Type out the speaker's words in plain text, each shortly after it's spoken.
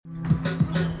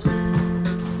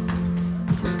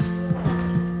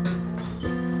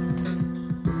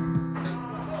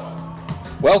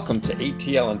Welcome to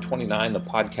ATL and 29, the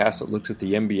podcast that looks at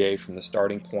the NBA from the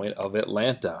starting point of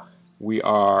Atlanta. We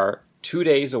are 2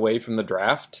 days away from the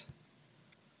draft,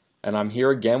 and I'm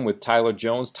here again with Tyler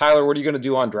Jones. Tyler, what are you going to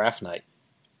do on draft night?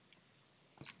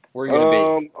 Where are you going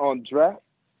to be? On draft,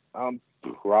 I'm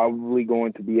probably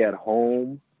going to be at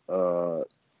home. Honestly,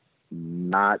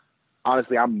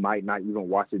 I might not even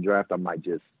watch the draft. I might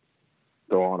just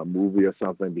throw on a movie or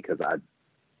something because I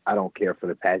don't care for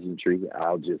the pageantry.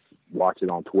 I'll just watch it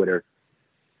on Twitter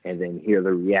and then hear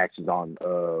the reactions on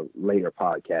later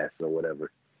podcasts or whatever.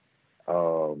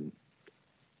 I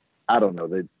don't know.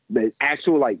 The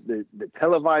actual, the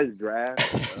televised draft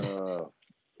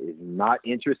is not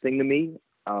interesting to me.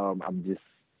 I'm just,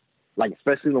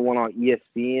 especially the one on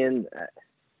ESPN.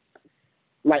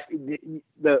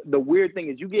 The weird thing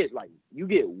is you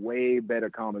get way better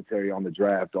commentary on the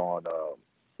draft on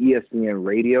ESPN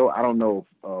radio. I don't know if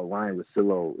Ryan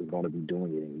Russillo is going to be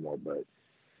doing it anymore, but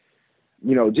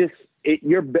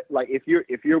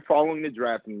if you're following the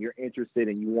draft and you're interested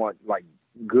and you want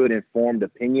good informed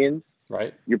opinions,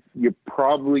 right? You're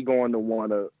probably going to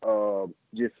want to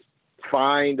just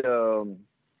find a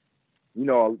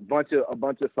bunch of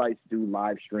sites do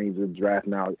live streams of draft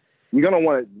now. You're gonna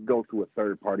want to go through a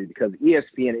third party because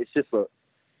ESPN it's just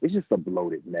a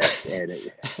bloated mess, and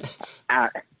it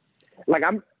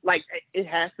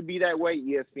has to be that way.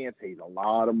 ESPN pays a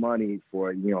lot of money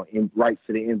for rights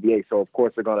to the NBA, so of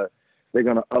course they're gonna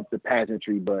up the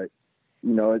pageantry, but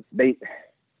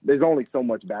there's only so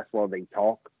much basketball they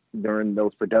talk during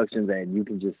those productions, and you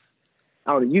can just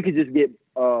get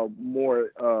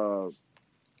more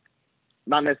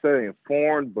not necessarily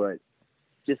informed, but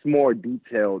just more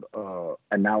detailed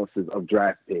analysis of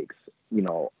draft picks,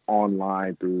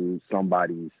 online through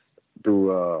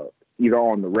either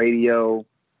on the radio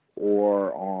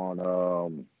or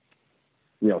on,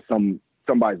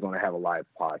 somebody's going to have a live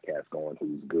podcast going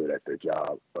who's good at their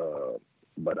job.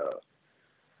 But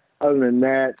other than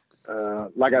that,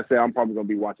 like I said, I'm probably going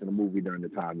to be watching a movie during the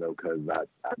time though, because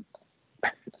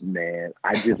I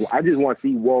just want to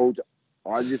see Woj.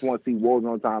 I just want to see Woj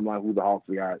on timeline who the Hawks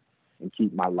got and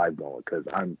keep my life going because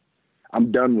I'm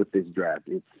done with this draft.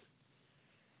 It's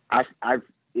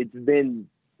been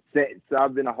since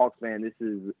I've been a Hawks fan. It's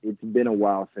been a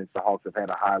while since the Hawks have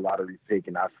had a high lottery pick,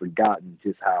 and I've forgotten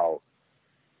just how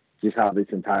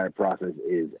this entire process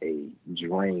is a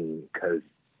drain. Because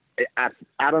I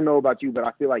don't know about you, but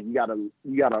I feel like you gotta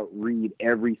read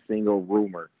every single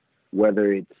rumor,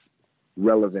 whether it's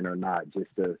relevant or not, just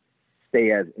to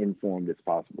stay as informed as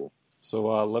possible.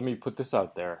 So let me put this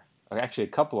out there. Actually, a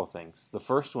couple of things. The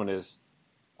first one is,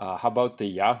 how about the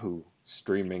Yahoo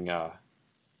streaming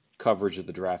coverage of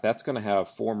the draft? That's going to have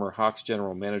former Hawks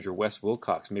general manager Wes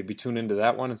Wilcox. Maybe tune into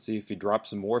that one and see if he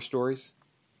drops some more stories.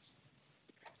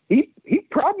 He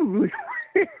probably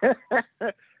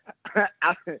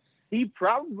he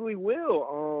probably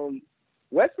will.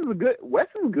 Wes is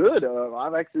good.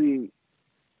 I've actually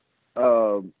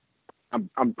I'm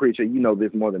pretty sure you know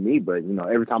this more than me, but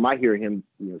every time I hear him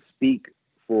speak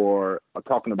for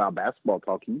talking about basketball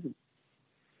talk, he's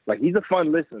a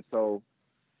fun listen. So,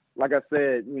 like I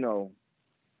said,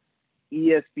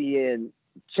 ESPN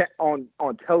on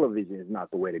television is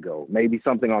not the way to go. Maybe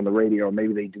something on the radio, or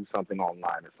maybe they do something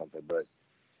online or something. But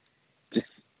just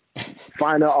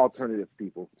find out alternatives,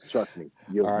 people. Trust me,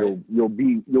 you'll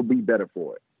be better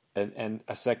for it. And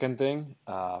a second thing,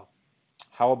 how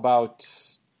about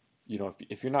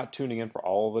if you're not tuning in for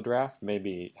all of the draft,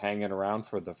 maybe hanging around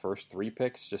for the first 3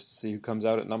 picks just to see who comes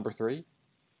out at number 3?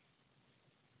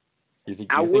 You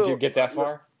think you'll get that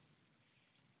far?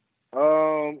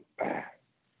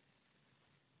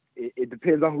 It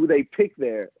depends on who they pick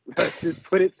there. Let's just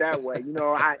put it that way.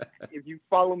 If you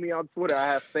follow me on Twitter, I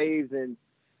have faves and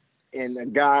a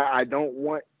guy I don't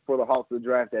want for the Hawks to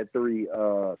draft at 3.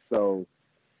 So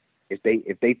if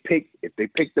they pick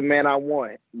the man I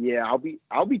want, yeah,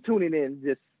 I'll be tuning in.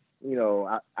 Just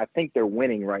I think they're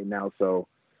winning right now, so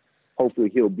hopefully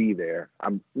he'll be there.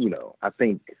 I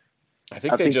think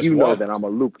they just won. That I'm a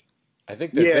Luka. I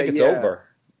think it's over.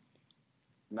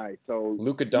 Nice. So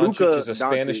Luka Doncic is a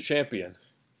Spanish champion.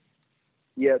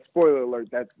 Yeah, spoiler alert.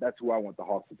 That's who I want the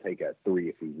Hawks to take at 3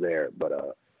 if he's there.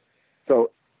 But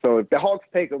so if the Hawks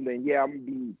take him, then yeah, I'm gonna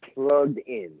be plugged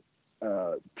in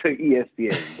to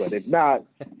ESPN. But if not,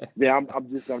 then I'm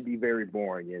just gonna be very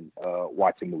boring and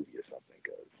watch a movie or something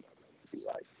because I'm gonna be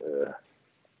like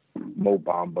Mo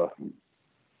Bamba.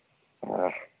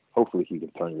 Hopefully he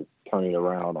can turn it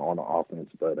around on the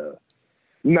offense, but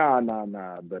nah.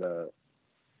 But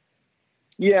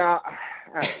yeah,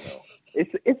 I don't know.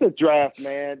 It's a draft,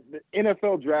 man. The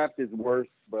NFL draft is worse,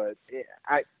 but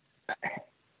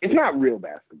it's not real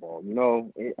basketball. You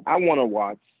know, I want to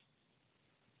watch.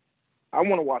 I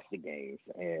want to watch the games,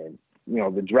 and you know,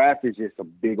 the draft is just a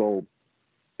big old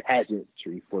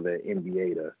pageantry for the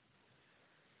NBA to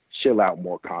chill out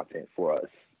more content for us.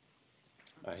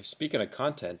 Speaking of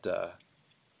content,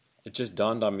 it just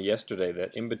dawned on me yesterday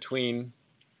that in between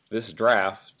this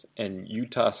draft and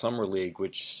Utah Summer League,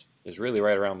 which is really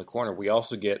right around the corner, we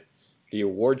also get the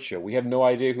award show. We have no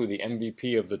idea who the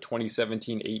MVP of the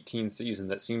 2017-18 season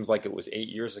that seems like it was 8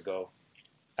 years ago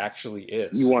actually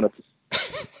is. You want to?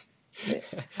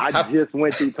 I just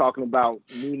went through talking about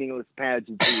meaningless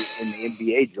pageantry in the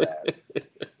NBA draft.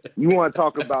 You want to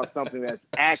talk about something that's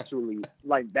actually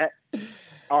like that?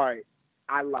 All right,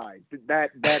 I lied.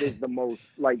 That is the most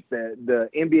like the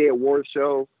NBA award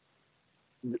show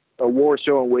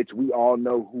in which we all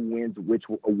know who wins which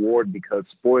award because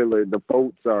spoiler, the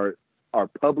votes are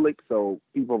public, so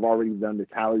people have already done the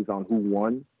tallies on who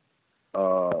won.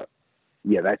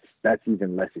 Yeah, that's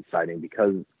even less exciting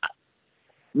because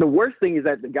the worst thing is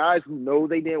that the guys who know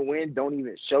they didn't win don't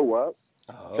even show up.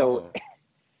 Oh. So,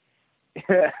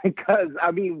 because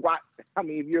I mean,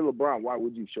 if you're LeBron, why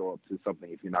would you show up to something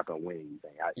if you're not going to win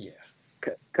anything? Yeah.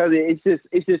 Because it's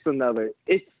just another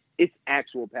it's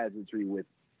actual pageantry with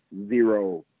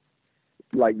zero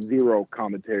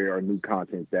commentary or new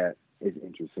content that is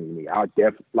interesting to me.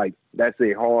 That's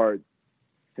a hard.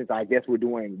 Since I guess we're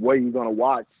doing what are you going to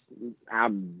watch?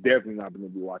 I'm definitely not going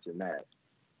to be watching that.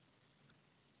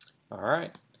 All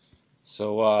right.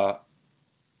 So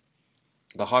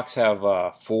the Hawks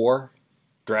have 4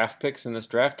 draft picks in this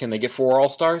draft. Can they get 4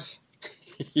 All-Stars?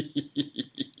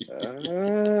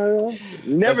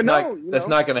 Never know. That's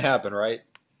not going to happen, right?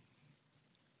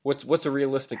 What's a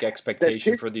realistic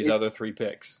expectation for these other 3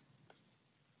 picks?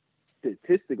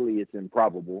 Statistically, it's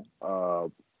improbable.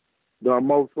 The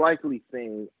most likely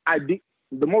thing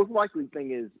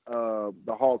is the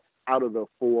Hawks, out of the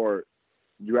 4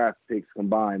 draft picks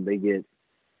combined, they get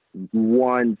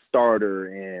 1 starter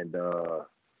and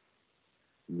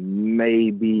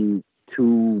maybe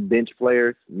 2 bench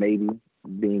players, maybe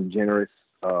being generous.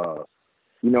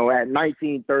 At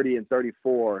 19, 30, and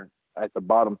 34 at the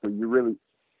bottom, so you're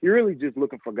really just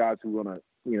looking for guys who are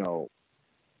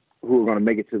gonna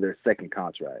make it to their second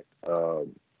contract.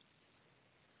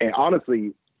 And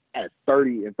honestly, at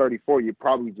 30 and 34, you're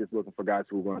probably just looking for guys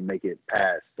who are going to make it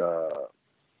past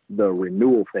the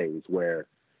renewal phase where,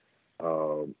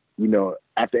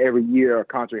 after every year a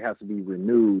contract has to be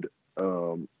renewed.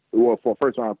 For a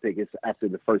first round pick, it's after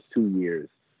the first 2 years.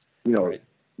 Right.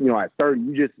 At 30,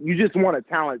 you just want a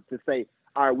talent to say,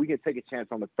 all right, we can take a chance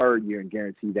on the 3rd year and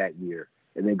guarantee that year,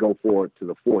 and then go forward to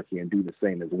the 4th year and do the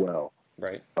same as well.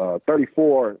 Right.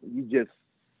 34, you're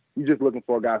just looking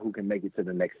for a guy who can make it to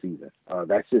the next season.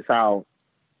 That's just how.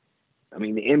 I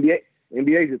mean, the NBA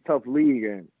is a tough league,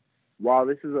 and while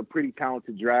this is a pretty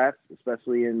talented draft,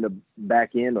 especially in the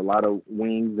back end, a lot of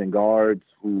wings and guards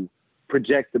who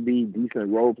project to be decent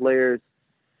role players.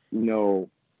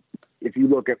 If you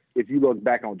look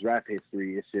back on draft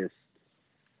history, it's just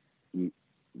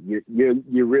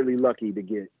you're really lucky to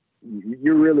get.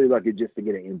 You're really lucky just to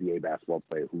get an NBA basketball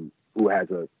player who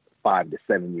has a 5 to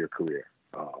 7 year career.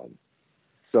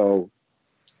 So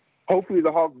hopefully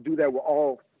the Hawks do that with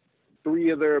all 3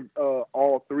 of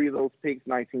those picks,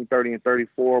 19, 30, and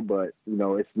 34. But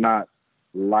it's not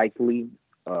likely.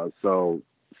 So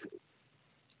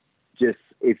just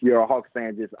if you're a Hawks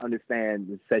fan, just understand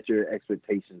and set your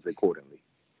expectations accordingly.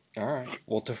 All right.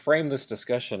 Well, to frame this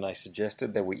discussion, I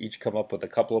suggested that we each come up with a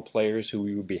couple of players who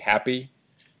we would be happy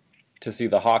to see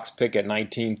the Hawks pick at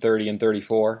 19, 30, and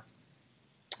 34,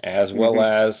 as well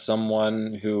as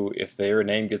someone who, if their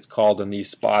name gets called in these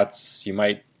spots, you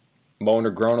might moan or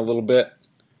groan a little bit.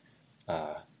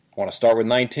 Want to start with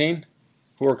 19?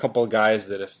 Who are a couple of guys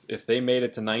that if they made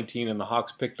it to 19 and the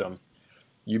Hawks picked them,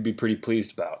 you'd be pretty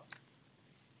pleased about?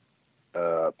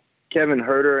 Kevin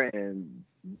Huerter and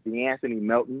DeAnthony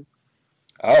Melton.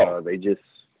 Oh.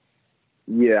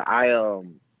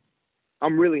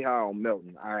 I'm really high on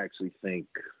Melton. I actually think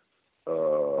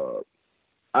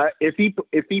if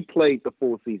he played the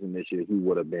full season this year, he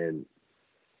would have been.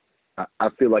 I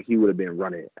feel like he would have been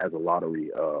running as a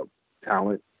lottery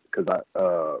talent because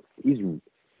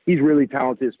he's really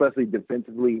talented, especially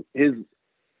defensively. His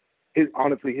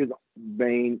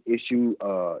main issue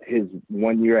his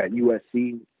 1 year at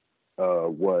USC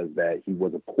was that he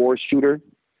was a poor shooter,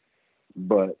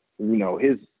 but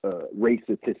his race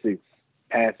statistics,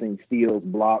 passing, steals,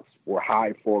 blocks were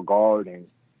high for a guard, and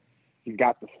he's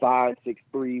got the size,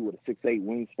 6'3", with a 6'8"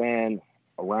 wingspan,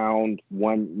 around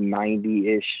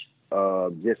 190-ish.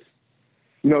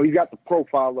 He's got the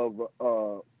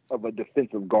profile of a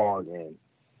defensive guard. And,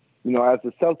 as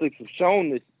the Celtics have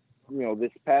shown this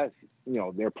past,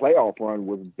 their playoff run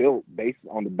was built based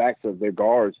on the backs of their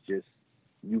guards. Just,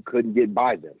 you couldn't get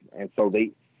by them. And so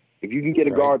if you can get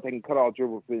a guard that can cut off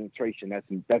dribble penetration,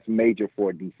 that's major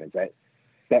for a defense.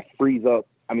 That frees up.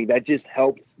 I mean,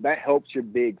 that helps your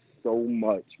bigs so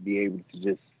much be able to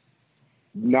just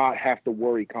not have to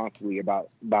worry constantly about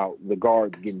the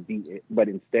guards getting beat, but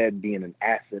instead being an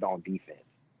asset on defense.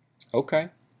 Okay.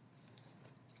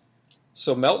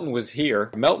 So Melton was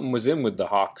here. Melton was in with the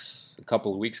Hawks a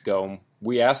couple of weeks ago.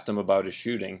 We asked him about his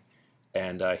shooting,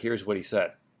 and here's what he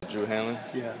said. Drew Hanlon.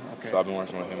 Yeah, okay. So I've been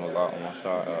working with him a lot on my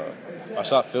shot. My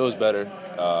shot feels better.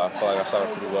 I feel like I shot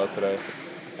it pretty well today.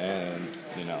 And,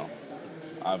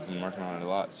 I've been working on it a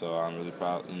lot, so I'm really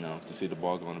proud, to see the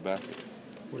ball go in the basket.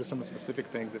 What are some of the specific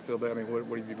things that feel better? I mean,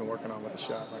 what have you been working on with the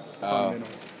shot? Like the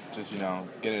fundamentals? Just,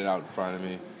 getting it out in front of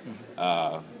me,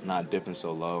 not dipping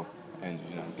so low, and,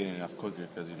 getting it off quicker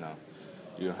because, you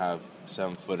don't have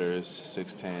 7-footers,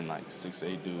 6'10",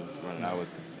 6'8" dudes running out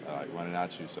running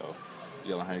at you, so you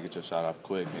gotta learn how to get your shot off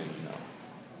quick and,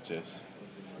 just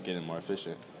getting more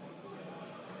efficient.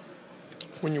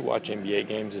 When you watch NBA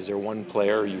games, is there one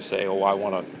player you say, "Oh, I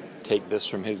want to take this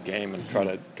from his game and try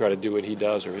to do what he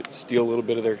does, or steal a little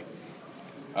bit of their"?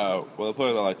 Well, the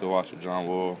players I like to watch are John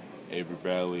Wall, Avery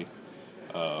Bradley,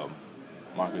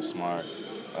 Marcus Smart,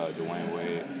 Dwayne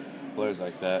Wade, players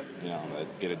like that.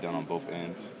 That get it done on both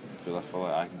ends. Because I feel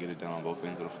like I can get it done on both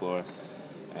ends of the floor,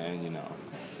 and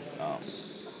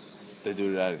they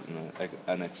do that at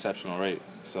an exceptional rate.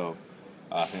 So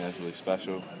I think that's really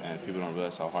special, and people don't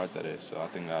realize how hard that is. So I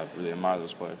think I really admire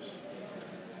those players.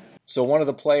 So one of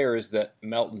the players that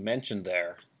Melton mentioned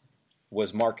there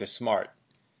was Marcus Smart.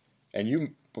 And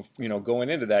you going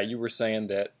into that, you were saying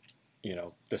that,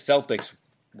 the Celtics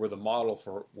were the model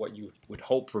for what you would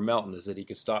hope for Melton, is that he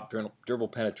could stop dribble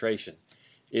penetration.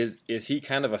 Is he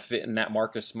kind of a fit in that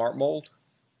Marcus Smart mold?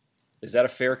 Is that a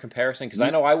fair comparison? Because I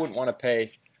know I wouldn't want to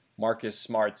pay Marcus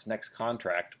Smart's next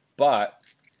contract, but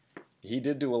he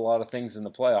did do a lot of things in the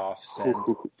playoffs, and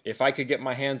if I could get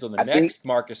my hands on the next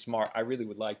Marcus Smart, I really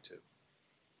would like to.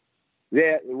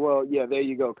 Yeah, well, yeah, there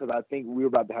you go, because I think we were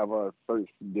about to have our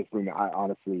first disagreement.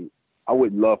 I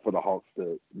would love for the Hawks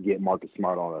to get Marcus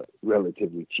Smart on a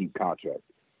relatively cheap contract.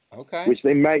 Okay. Which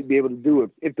they might be able to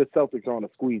do if the Celtics are on a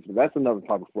squeeze, but that's another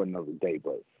topic for another day.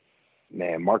 But,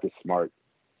 man, Marcus Smart,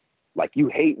 you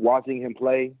hate watching him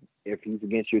play if he's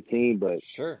against your team, but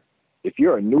sure, if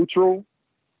you're a neutral,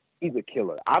 he's a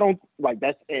killer.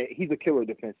 He's a killer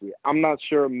defensively. I'm not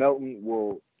sure Melton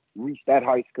will reach that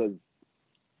height because,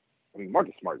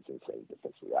 Marcus Smart is insane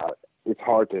defensively. It's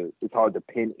hard to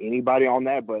pin anybody on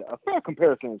that, but a fair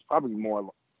comparison is probably more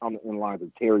in lines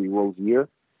of Terry Rozier.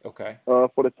 Okay.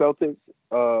 For the Celtics,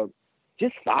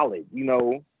 just solid.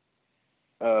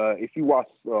 If you watch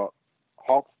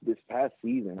Hawks this past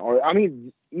season,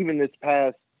 even this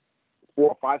past 4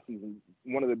 or 5 seasons,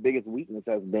 one of the biggest weaknesses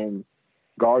has been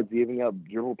guards giving up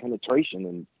dribble penetration,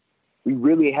 and we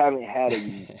really haven't had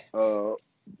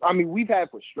we've had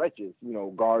for stretches,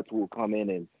 guards who will come in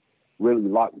and really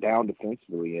lock down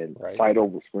defensively and fight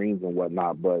over screens and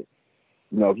whatnot. But,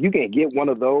 if you can get one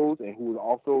of those and who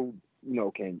also,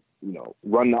 can,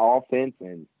 run the offense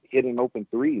and hit an open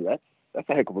three, that's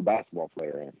a heck of a basketball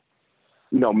player.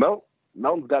 And,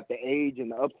 Melton's got the age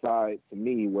and the upside to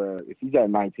me where if he's at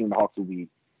 19, the Hawks will be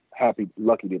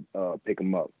lucky to pick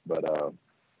him up. But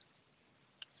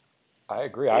I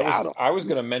agree. I was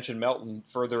going to mention Melton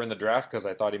further in the draft because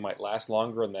I thought he might last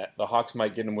longer and that the Hawks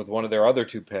might get him with one of their other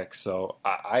 2 picks. So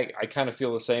I kind of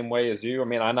feel the same way as you.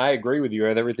 And I agree with you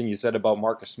with everything you said about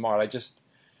Marcus Smart. It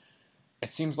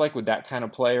seems like with that kind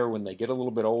of player, when they get a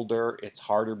little bit older, it's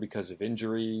harder because of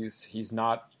injuries. He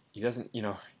doesn't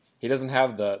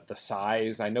have the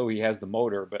size. I know he has the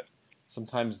motor, but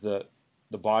sometimes the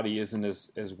body isn't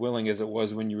as willing as it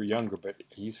was when you were younger, but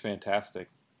he's fantastic.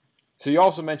 So you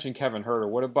also mentioned Kevin Huerter.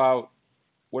 What about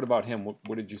him?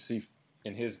 What did you see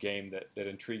in his game that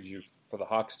intrigues you for the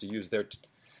Hawks to use their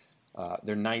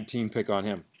 19 pick on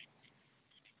him?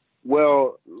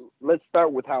 Well, let's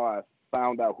start with how I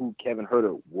found out who Kevin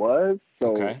Huerter was.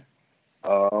 So okay.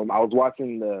 I was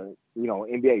watching the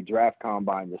NBA draft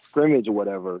combine, the scrimmage or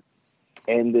whatever,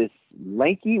 and this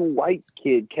lanky white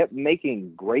kid kept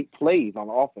making great plays on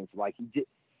offense.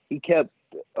 He kept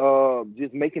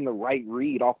just making the right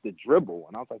read off the dribble,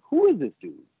 and I was like, "Who is this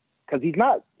dude?" Because he's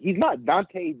not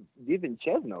Dante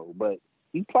DiVincenzo, but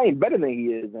he's playing better than he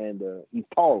is, and he's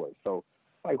taller. So,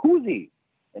 who is he?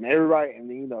 And everybody,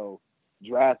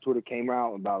 draft Twitter came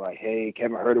out about hey,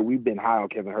 Kevin Huerter. We've been high on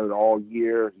Kevin Huerter all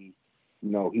year. He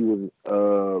was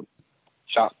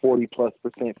shot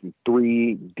 40+% from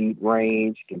three, deep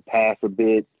range, can pass a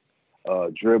bit,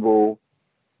 dribble,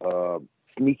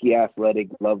 sneaky athletic.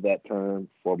 Love that term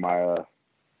for my,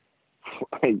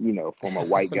 for my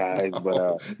white guys. No,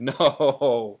 But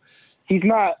no. he's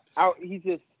not out. He's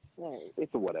just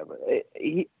it's a whatever.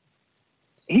 He's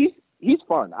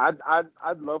fun.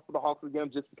 I'd love for the Hawks to get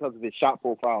him just because of his shot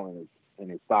profile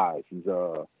and his size. He's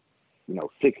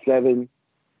 6'7".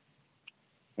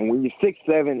 And when you're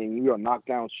 6'7" and you're a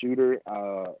knockdown shooter,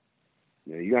 you're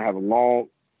gonna have a long.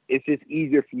 It's just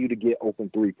easier for you to get open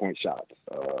 3-point shots.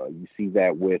 You see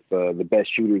that with the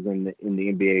best shooters in the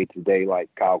NBA today, like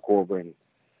Kyle Korver and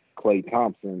Klay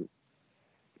Thompson.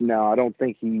 Now, I don't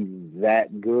think he's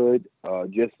that good,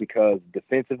 just because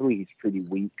defensively he's pretty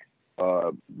weak.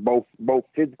 Both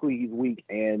physically he's weak,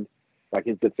 and like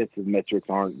his defensive metrics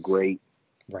aren't great.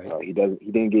 Right. He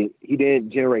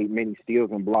didn't generate many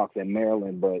steals and blocks at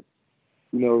Maryland, but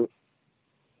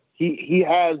he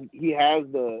has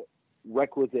the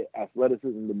requisite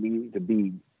athleticism to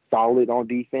be solid on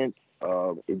defense.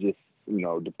 It just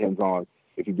depends on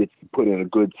if he gets put in a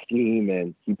good scheme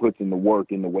and he puts in the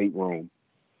work in the weight room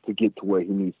to get to where he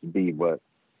needs to be. But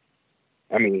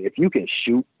I mean, if you can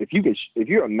shoot,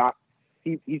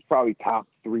 he's probably top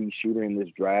 3 shooter in this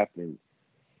draft, and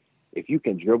if you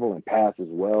can dribble and pass as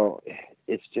well,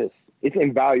 it's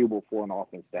invaluable for an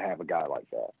offense to have a guy like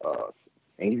that.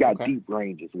 And he's got deep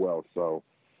range as well. So,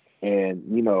 and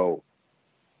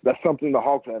that's something the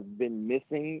Hawks have been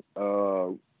missing.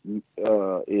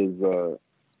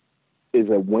 Is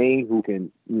a wing who can,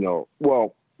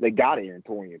 they got it in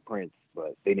Taurean Prince,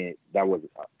 but they didn't. That was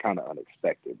kind of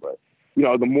unexpected. But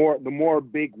the more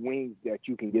big wings that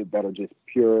you can get that are just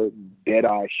pure dead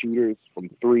eye shooters from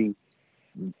 3,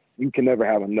 you can never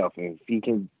have enough. And if he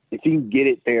can get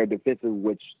it there defensive,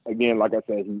 which again, like I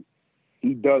said,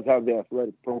 he does have the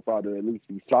athletic profile to at least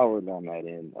be solid on that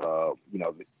end.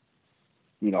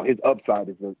 His upside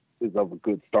is of a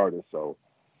good starter. So,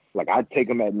 like, I'd take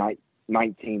him at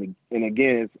 19. And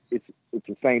again, it's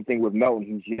the same thing with Melton.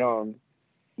 He's young.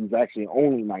 He's actually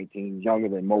only 19, younger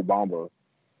than Mo Bamba.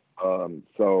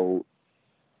 So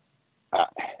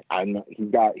I know he's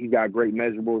got great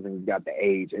measurables, and he's got the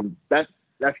age, and that's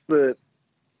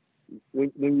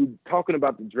when you're talking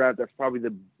about the draft, that's probably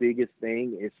the biggest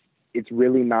thing. It's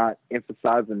really not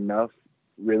emphasized enough,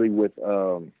 really, with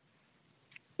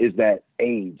is that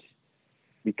age,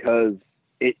 because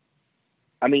it's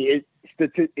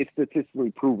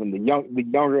statistically proven. The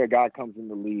younger a guy comes in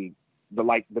the league,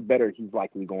 the better he's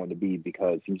likely going to be,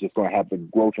 because he's just going to have the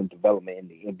growth and development in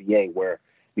the NBA, where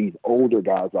these older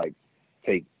guys, like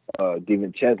take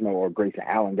Devin Chesno or Grayson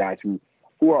Allen, guys who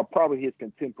are probably his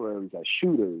contemporaries as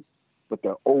shooters, but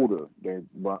they're older. They're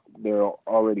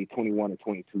already 21 and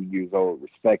 22 years old,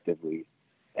 respectively,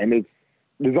 and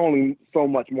there's only so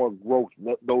much more growth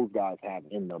that those guys have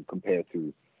in them compared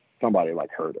to somebody like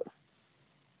Huerter.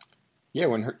 Yeah,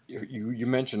 when you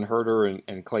mentioned Huerter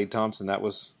and Klay Thompson, that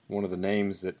was one of the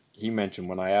names that he mentioned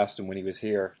when I asked him when he was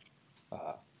here,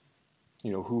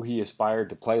 who he aspired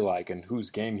to play like and whose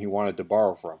game he wanted to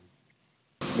borrow from.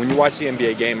 When you watch the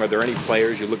NBA game, are there any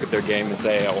players you look at their game and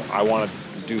say, oh, I want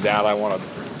to do that, I want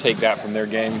to take that from their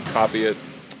game, copy it,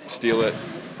 steal it?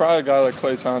 Probably a guy like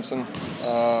Klay Thompson.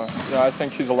 I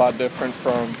think he's a lot different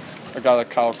from a guy like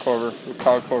Kyle Korver.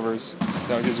 Kyle Korver is,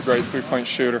 he's a great 3-point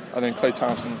shooter. I think Klay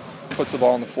Thompson puts the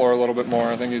ball on the floor a little bit more.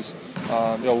 I think he's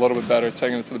a little bit better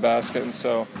taking it to the basket, and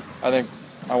so I think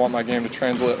I want my game to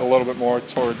translate a little bit more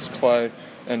towards Klay,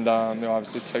 and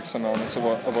obviously take some elements of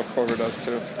what Korver does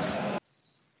too.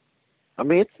 I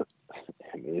mean,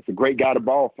 it's a great guy to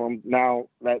borrow from. Now,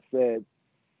 that said,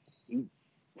 he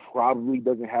probably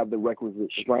doesn't have the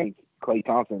requisite strength. Klay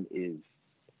Thompson is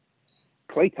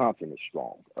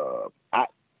strong.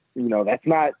 That's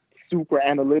not super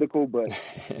analytical, but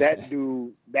that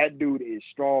dude is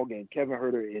strong, and Kevin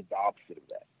Huerter is the opposite of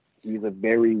that. He's a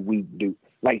very weak dude.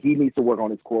 Like, he needs to work on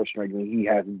his core strength, and he's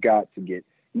got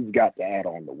to add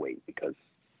on the weight, because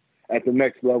at the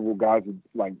next level, guys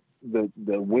like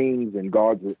the wings and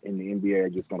guards in the NBA are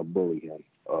just going to bully him.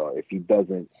 If he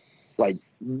doesn't, like,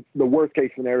 the worst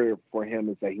case scenario for him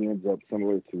is that he ends up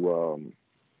similar to,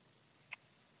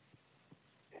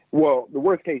 the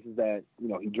worst case is that,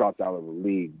 he drops out of the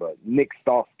league. But Nick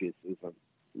Stauskas is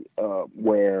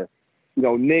where,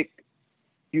 Nick,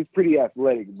 he's pretty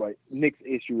athletic, but Nick's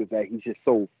issue is that he's just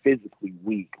so physically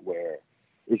weak, where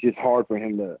it's just hard for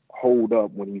him to hold up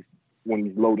when he's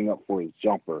loading up for his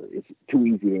jumper. It's too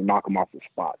easy to knock him off the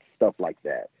spot, stuff like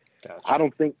that.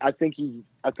 Gotcha. I think he's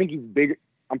bigger.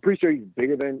 I'm pretty sure he's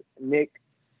bigger than Nick,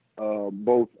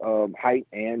 both height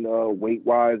and weight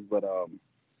wise, but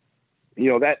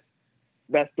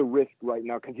that's the risk right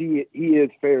now because he is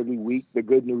fairly weak. The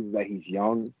good news is that he's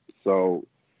young, so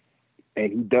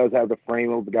and he does have the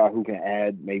frame of the guy who can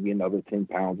add maybe another 10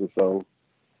 pounds or so.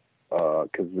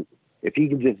 Because if he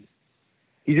can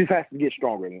he just has to get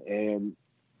stronger, and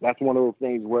that's one of those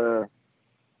things where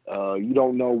you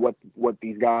don't know what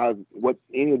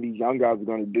any of these young guys are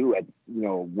going to do at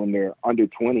when they're under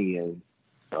 20 and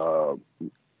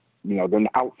they're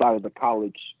outside of the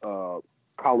college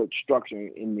structure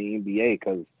in the NBA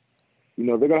because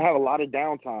they're going to have a lot of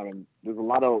downtime and there's a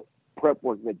lot of prep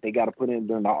work that they got to put in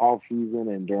during the off season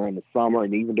and during the summer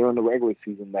and even during the regular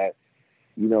season that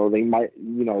they might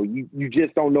you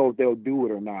just don't know if they'll do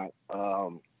it or not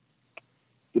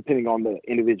depending on the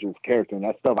individual's character, and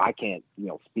that stuff I can't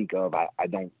speak of. I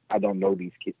don't know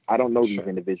these kids. I don't know these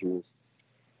individuals.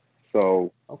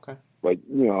 So okay, but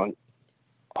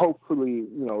hopefully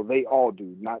they all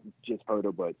do, not just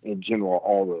Huerter, but in general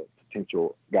all the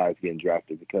potential guys getting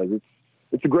drafted because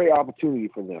it's a great opportunity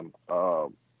for them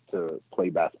to play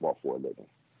basketball for a living.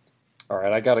 All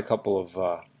right, I got a couple of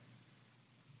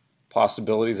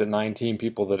possibilities at 19,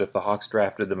 people that if the Hawks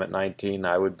drafted them at 19,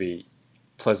 I would be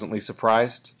pleasantly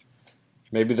surprised.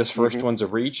 Maybe this first one's a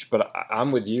reach, but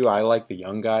I'm with you. I like the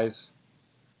young guys.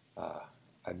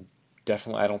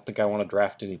 I don't think I want to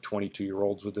draft any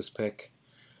 22-year-olds with this pick.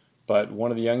 But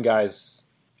one of the young guys,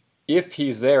 if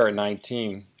he's there at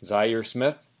 19, Zhaire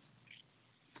Smith.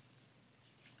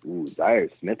 Ooh, Zhaire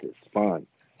Smith is fun.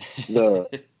 The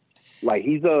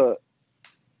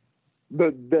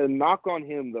knock on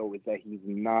him though is that he's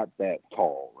not that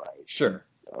tall, right? Sure.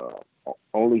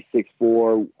 Only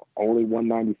 6'4", only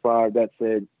 195. That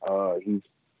said, he's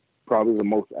probably the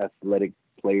most athletic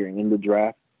player in the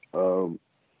draft.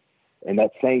 And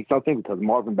that's saying something because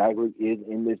Marvin Bagley is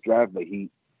in this draft, but he's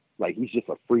just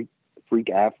a freak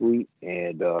athlete.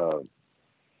 And,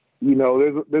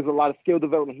 there's a lot of skill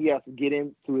development he has to get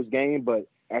into his game, but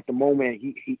at the moment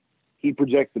he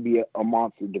projects to be a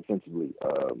monster defensively.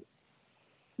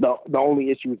 The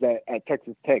only issue is that at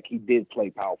Texas Tech he did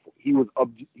play power forward.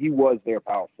 He was their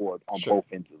power forward on both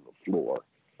ends of the floor.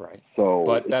 Right. So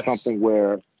but it's something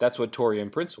where that's what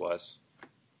Taurean Prince was.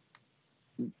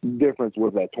 The difference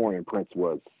was that Taurean Prince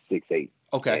was 6'8".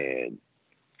 Okay. And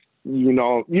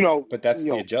but that's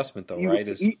the adjustment though, right?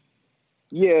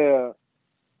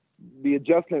 The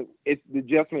adjustment is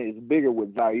bigger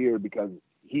with Zhaire because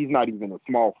he's not even a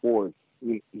small forward.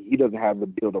 He doesn't have the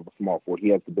build of a small forward. He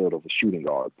has the build of a shooting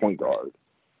guard, point guard,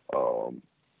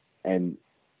 and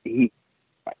he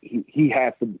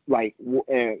has to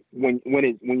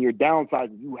when you're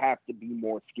downside, you have to be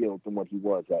more skilled than what he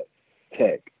was at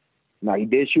Tech. Now he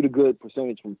did shoot a good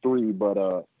percentage from three, but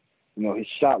his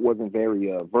shot wasn't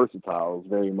very versatile. It was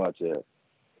very much a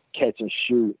catch and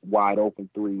shoot, wide open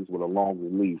threes with a long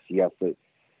release. He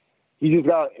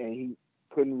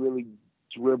couldn't really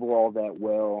dribble all that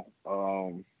well.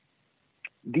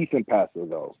 Decent passer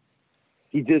though.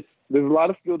 There's a lot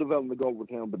of skill development to go with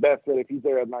him. But that said, if he's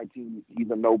there at 19, he's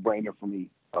a no-brainer for me.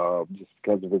 Just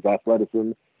because of his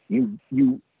athleticism. He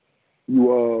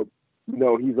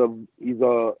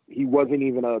wasn't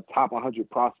even a top 100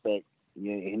 prospect,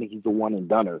 and he's a one and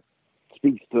doneer.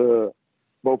 Speaks to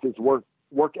both his work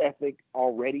ethic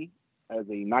already as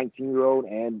a 19-year-old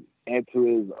and to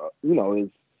his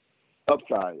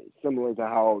upside, similar to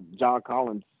how John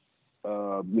Collins, he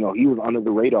was under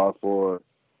the radar for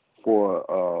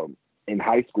in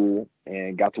high school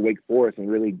and got to Wake Forest and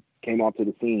really came onto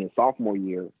the scene in sophomore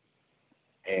year.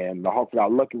 And the Hawks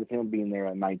got lucky with him being there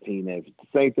at 19. And the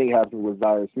same thing happened with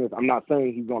Zhaire Smith. I'm not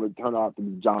saying he's going to turn out to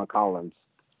be John Collins,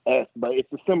 but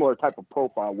it's a similar type of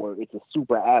profile where it's a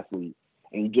super athlete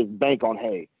and you just bank on,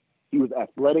 hey, he was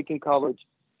athletic in college,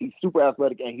 he's super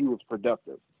athletic, and he was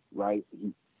productive, right?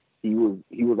 He was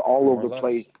all over the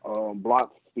place,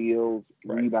 blocks, steals,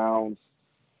 rebounds,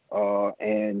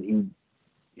 and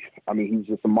he's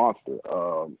just a monster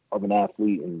of an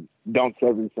athlete and dunks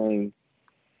everything.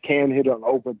 Can hit an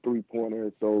open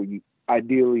three-pointer, so you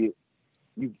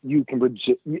can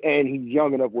project, and he's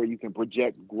young enough where you can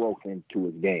project growth into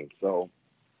his game. So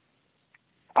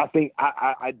I think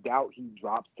I doubt he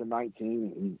drops to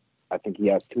 19. I think he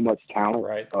has too much talent.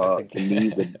 Right. To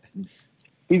me,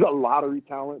 he's a lottery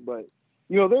talent, but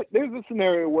there's a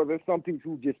scenario where there's some people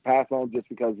who just pass on just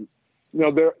because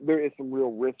there is some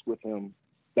real risk with him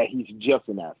that he's just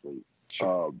an athlete,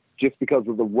 just because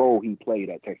of the role he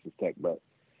played at Texas Tech. But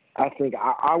I think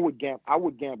I would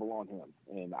gamble on him,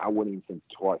 and I wouldn't even think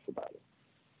twice about it.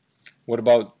 What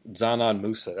about Zanan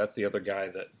Musa? That's the other guy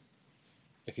that,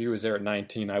 if he was there at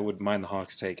 19, I wouldn't mind the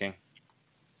Hawks taking.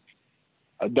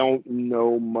 I don't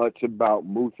know much about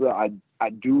Musa. I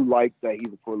do like that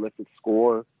he's a prolific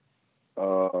scorer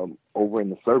over in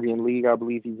the Serbian league, I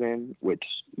believe he's in, which,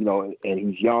 and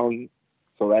he's young,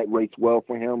 so that rates well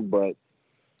for him. But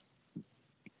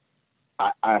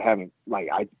I haven't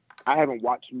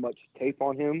watched much tape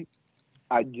on him.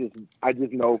 I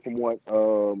just know from what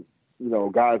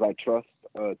guys I trust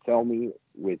tell me,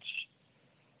 which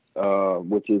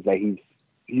is that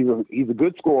he's a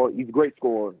good scorer. He's a great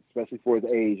scorer, especially for his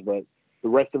age. But the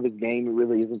rest of his game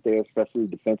really isn't there, especially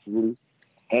defensively.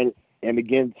 And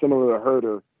again, similar to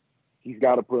Herter, he's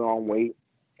got to put on weight,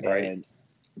 right?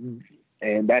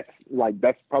 And that's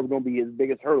probably going to be his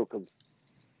biggest hurdle because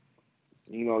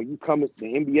you come at the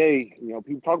NBA.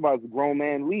 People talk about it as a grown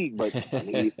man league, but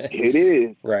it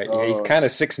is right. Yeah, he's kind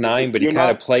of 6'9", but he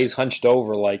kind of plays hunched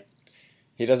over, like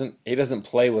he doesn't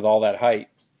play with all that height.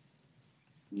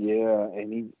 Yeah,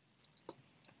 and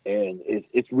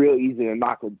it's real easy to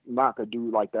knock a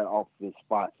dude like that off his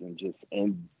spots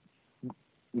and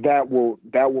that will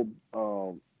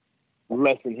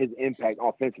lessen his impact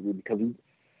offensively because he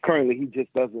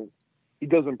just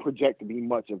doesn't project to be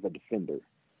much of a defender.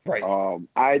 Right.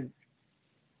 I'd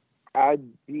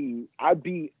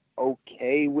be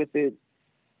okay with it,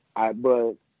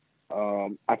 but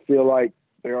I feel like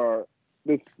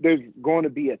there's going to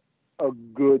be a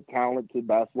good, talented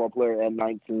basketball player at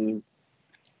 19,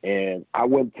 and I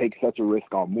wouldn't take such a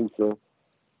risk on Musa,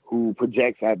 who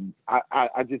projects at.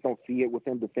 I just don't see it with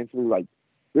him defensively. Like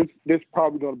there's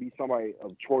probably going to be somebody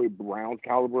of Troy Brown's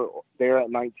caliber there at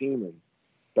 19, and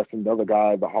that's another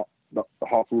guy the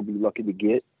Hawks will be lucky to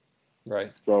get.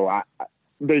 Right. So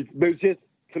there's just,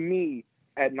 to me,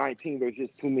 at 19, there's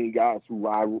just too many guys who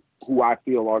I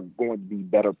feel are going to be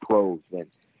better pros than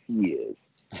he is.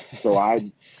 So at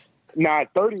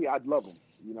 30, I'd love him.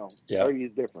 Yeah. 30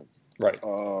 is different. Right.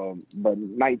 But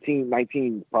 19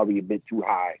 is probably a bit too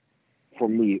high for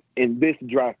me in this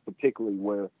draft, particularly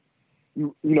where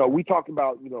we talked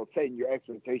about setting your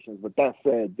expectations. But that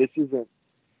said, this is a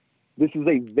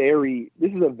very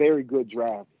good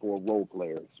draft for role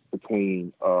players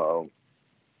between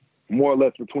more or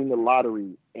less between the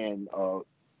lottery and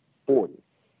 40.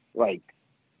 Like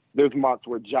there's mocks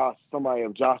where somebody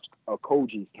of Josh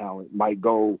Okogie's talent might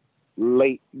go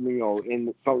late,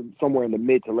 somewhere in the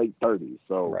mid to late 30s.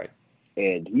 So right.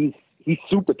 And he's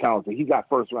super talented. He's got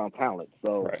first round talent.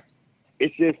 So right.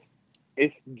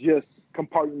 It's just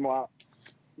compartment,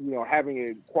 having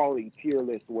a quality tier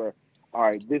list where, all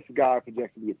right, this guy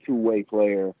projects to be a two-way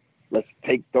player. Let's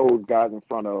take those guys in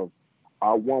front of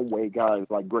our one-way guys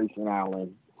like Grayson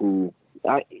Allen, who,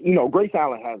 Grayson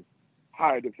Allen has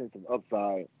higher defensive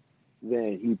upside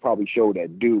than he probably showed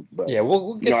at Duke. But yeah,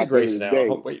 we'll get to Grayson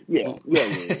Allen. Wait. Yeah.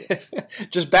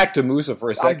 Just back to Musa for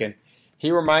a second.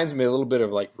 He reminds me a little bit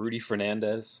of like Rudy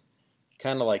Fernandez,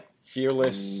 kind of like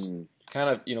fearless. Kind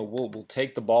of, we'll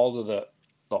take the ball to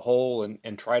the hole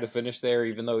and try to finish there,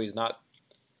 even though he's not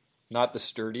the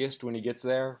sturdiest when he gets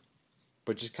there,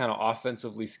 but just kind of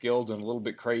offensively skilled and a little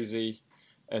bit crazy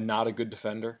and not a good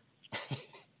defender.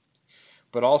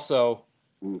 But also,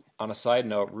 on a side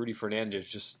note, Rudy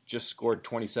Fernandez just scored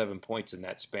 27 points in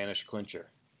that Spanish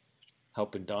clincher,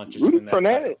 helping Doncic win that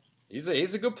title.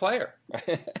 He's a good player.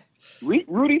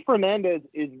 Rudy Fernandez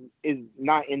is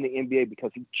not in the NBA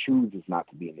because he chooses not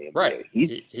to be in the NBA. Right.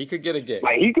 He could get a gig.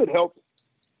 Like he could help.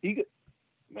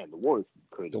 Man, the Warriors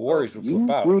could. The Warriors would flip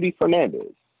out. Rudy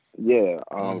Fernandez. Yeah.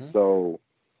 So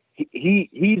he's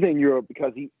in Europe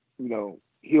because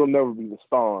he'll never be the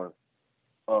star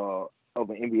of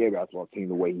an NBA basketball team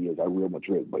the way he is at Real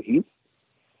Madrid. But he's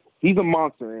a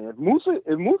monster. And if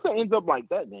Musa ends up like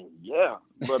that, then yeah.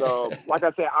 But like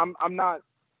I said, I'm not.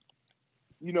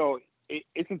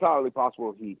 It's entirely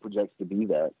possible he projects to be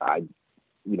that. I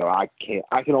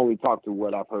can only talk to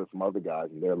what I've heard from other guys,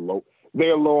 and they're low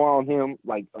on him,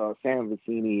 like Sam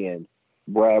Vecini and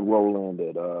Brad Rowland,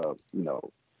 and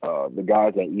the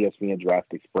guys at ESPN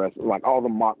Draft Express, like all the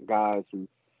mock guys who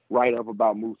write up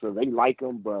about Musa. They like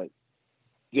him, but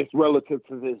just relative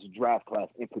to this draft class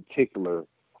in particular,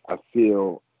 I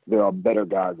feel there are better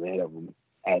guys ahead of him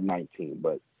at 19.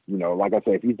 But like I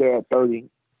said, if he's there at 30,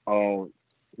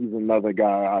 he's another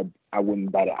guy I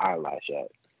wouldn't bat an eyelash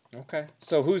at. Okay,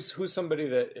 so who's somebody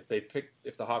that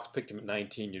if the Hawks picked him at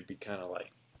 19, you'd be kind of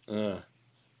like,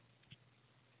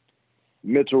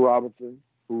 Mitchell Robinson,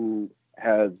 who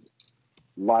has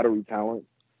lottery talent,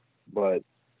 but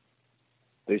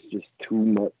there's just too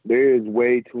much. There is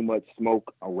way too much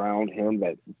smoke around him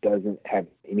that doesn't have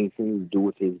anything to do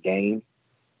with his game.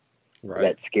 Right.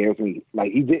 That scares me.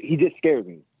 Like he just scares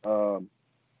me.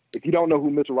 If you don't know who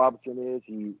Mitchell Robinson is,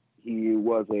 he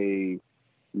was a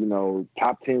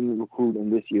top 10 recruit in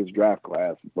this year's draft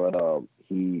class. But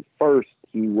he's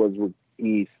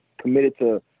committed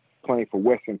to playing for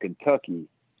Western Kentucky.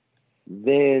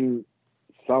 Then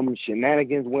some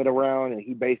shenanigans went around, and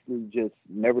he basically just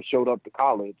never showed up to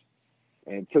college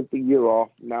and took the year off.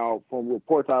 Now, from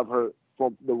reports I've heard,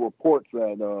 from the reports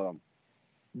that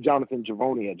Jonathan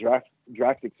Givony at Draft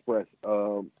Express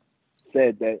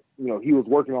said that he was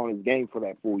working on his game for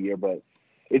that full year, but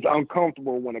it's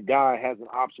uncomfortable when a guy has an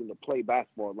option to play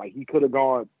basketball. Like, he could have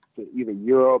gone to either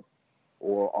Europe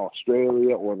or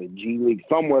Australia or the G League,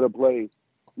 somewhere to play,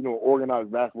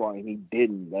 organized basketball, and he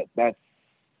didn't. That's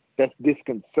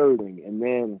disconcerting. And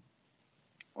then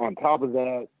on top of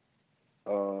that,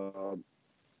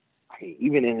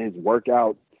 even in his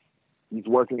workouts, he's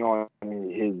working on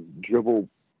his dribble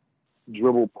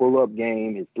pull-up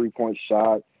game, his three-point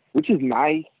shot, which is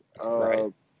nice.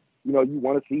 Right. You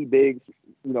want to see bigs,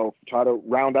 try to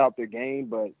round out their game,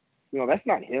 but that's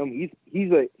not him. He's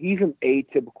an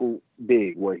atypical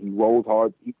big where he rolls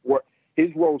hard.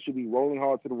 His role should be rolling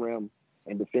hard to the rim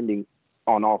and defending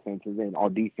on offense, and then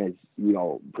on defense,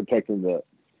 protecting the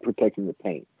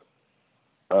paint.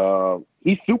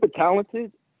 He's super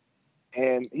talented,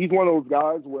 and he's one of those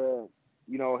guys where,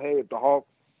 hey, if the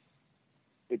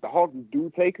Hawks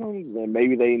do take him, then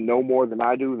maybe they know more than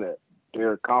I do, that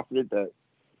they're confident that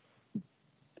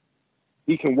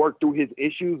he can work through his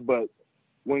issues. But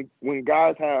when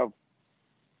guys have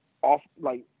off,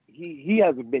 like, he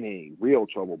hasn't been in real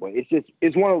trouble, but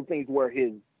it's one of those things where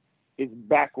his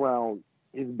background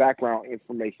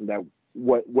information, that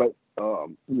what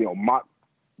mock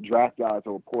draft guys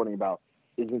are reporting about,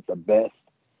 isn't the best.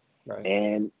 Right.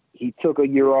 And he took a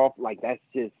year off. Like, that's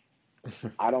just,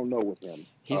 I don't know with him.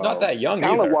 He's not that young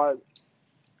either. either.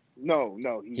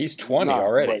 No. He's 20 not,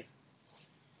 already.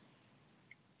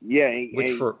 Yeah.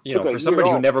 Which for somebody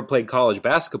who never played college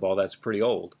basketball, that's pretty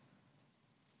old.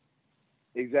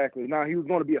 Exactly. Now, he was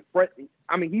going to be a freshman.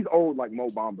 I mean, he's old like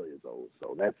Mo Bamba is old,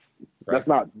 so that's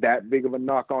not that big of a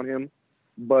knock on him.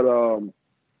 But to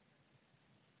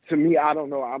me, I don't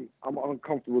know. I'm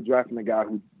uncomfortable drafting a guy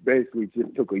who basically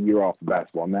just took a year off of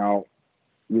basketball. Now,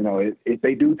 if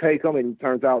they do take him and he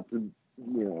turns out to,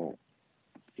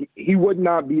 he would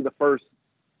not be the first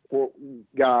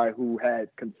guy who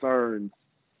had concerns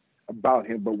about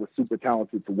him, but was super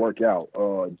talented to work out.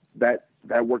 That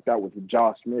worked out with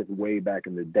Josh Smith way back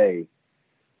in the day.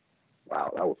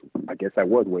 Wow, I guess that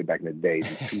was way back in the day,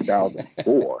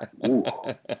 2004.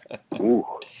 Ooh.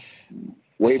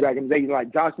 Way back in the day,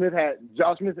 like Josh Smith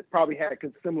probably had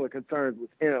similar concerns with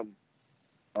him,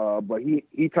 but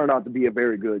he turned out to be a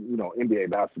very good, NBA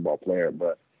basketball player.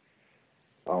 But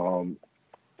to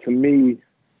me,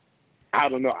 I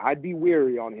don't know. I'd be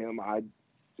weary on him.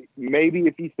 Maybe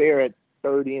if he's there at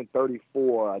 30 and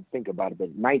 34, I'd think about it.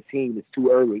 But 19 is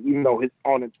too early. Even though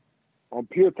on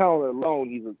pure talent alone,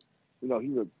 he's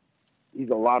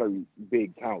a lottery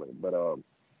big talent. But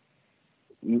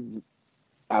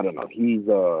I don't know. He's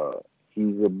a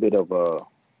bit of a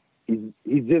he's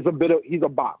a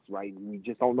box, right? We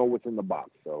just don't know what's in the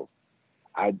box. So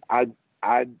I'd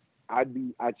shy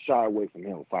away from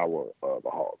him if I were the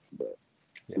Hawks. But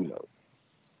who knows?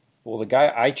 Well, the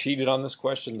guy I cheated on this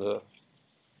question, the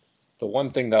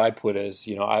one thing that I put is,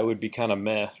 I would be kind of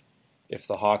meh if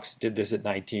the Hawks did this at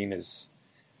 19, is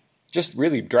just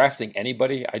really drafting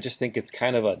anybody. I just think it's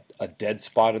kind of a dead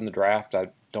spot in the draft. I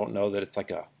don't know that it's like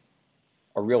a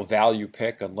real value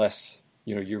pick unless,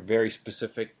 you're very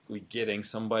specifically getting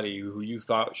somebody who you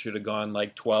thought should have gone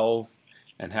like 12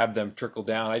 and have them trickle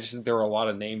down. I just think there are a lot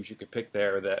of names you could pick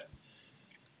there that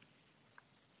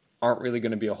aren't really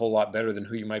going to be a whole lot better than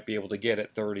who you might be able to get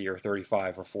at 30 or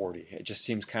 35 or 40. It just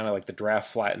seems kind of like the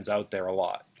draft flattens out there a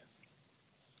lot.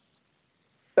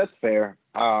 That's fair.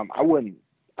 I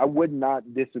would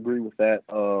not disagree with that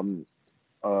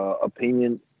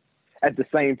opinion. At the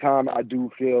same time, I do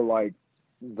feel like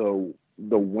the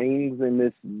wings in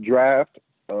this draft,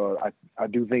 I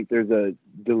do think there's a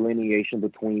delineation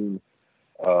between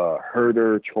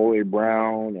Herder, Troy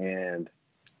Brown, and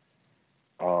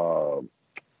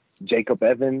Jacob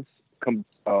Evans, who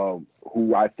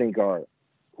I think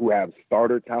who have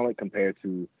starter talent compared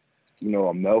to,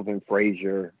 a Melvin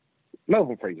Frazier.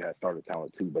 Melvin Frazier has starter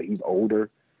talent too, but he's older.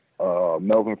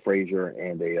 Melvin Frazier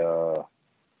and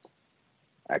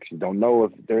I actually don't know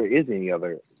if there is any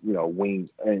other, wing,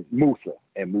 and Musa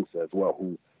as well,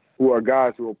 who are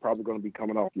guys who are probably going to be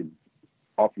coming off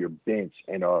your bench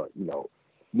and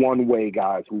one way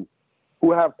guys who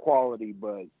have quality,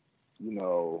 but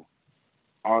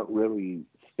aren't really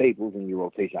staples in your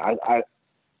rotation.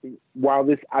 While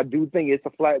I do think it's a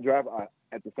flat draft,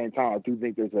 at the same time I do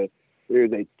think there's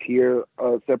there's a tier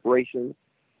separation.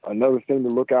 Another thing to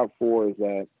look out for is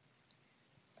that,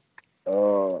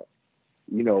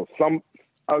 you know,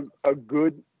 a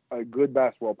good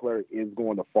basketball player is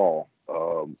going to fall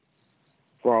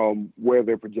from where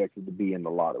they're projected to be in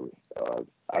the lottery.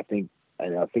 I think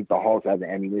the Hawks have the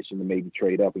ammunition to maybe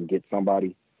trade up and get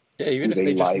somebody. Yeah, even if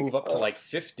they just move up to like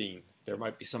 15, there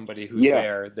might be somebody who's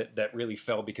there that really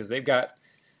fell because they've got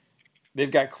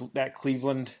that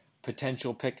Cleveland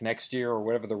potential pick next year or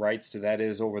whatever the rights to that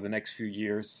is over the next few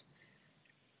years.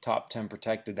 Top 10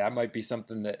 protected. That might be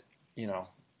something that, you know,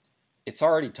 it's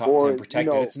already top 10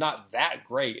 protected. You know, it's not that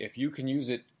great. If you can use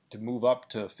it to move up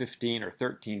to 15 or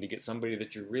 13 to get somebody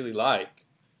that you really like,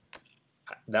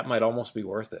 that might almost be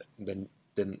worth it. Then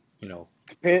you know.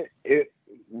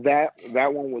 That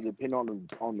one would depend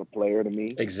on the player to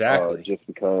me. Exactly. Just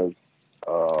because,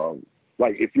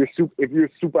 like if you're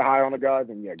super high on a guy,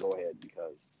 then yeah, go ahead,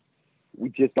 because we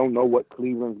just don't know what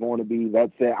Cleveland's going to be.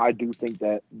 That said, I do think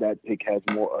that pick has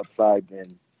more upside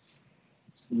than,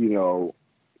 you know,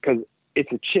 because it's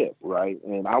a chip, right?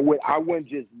 And I wouldn't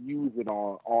just use it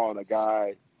on a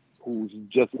guy who's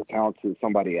just as talented as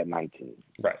somebody at 19.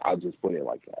 Right. I'll just put it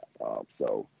like that.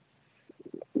 So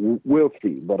we'll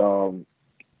see. But all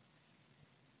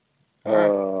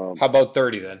right. How about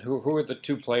 30 then? Who are the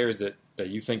two players that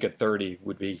you think at 30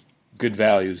 would be good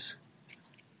values?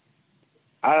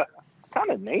 I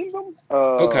kind of named them.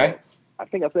 Okay. I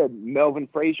think I said Melvin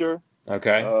Frazier.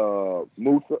 Okay.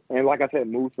 Musa, and like I said,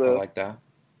 Musa. I like that.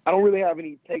 I don't really have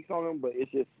any takes on them, but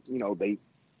it's just, you know, they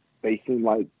seem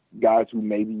like guys who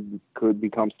maybe could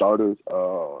become starters.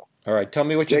 All right, tell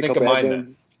me what you think of mine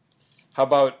then. How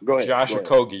about Josh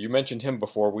Okogie? You mentioned him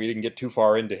before. We didn't get too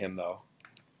far into him though.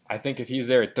 I think if he's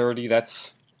there at 30,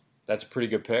 that's a pretty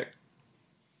good pick.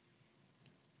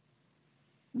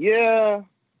 Yeah,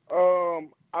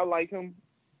 I like him.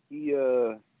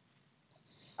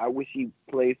 I wish he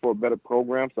played for a better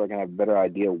program so I can have a better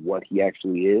idea of what he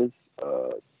actually is.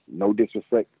 No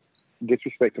disrespect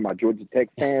to my Georgia Tech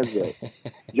fans, but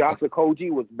Josh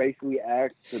Okogie was basically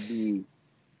asked to be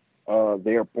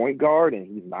their point guard, and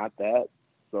he's not that.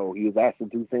 So he was asked to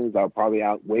do things that are probably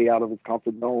way out of his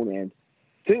comfort zone. And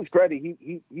to his credit,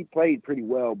 he played pretty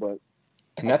well.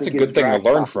 And that's a good thing to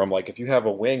learn from. Like if you have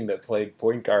a wing that played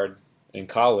point guard in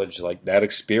college, like that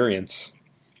experience,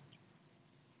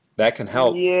 that can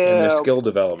help in their skill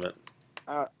development.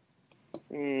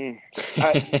 There's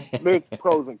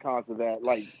pros and cons to that.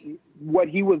 Like what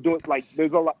he was doing, like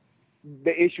there's a lot.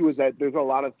 The issue is that there's a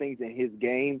lot of things in his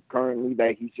game currently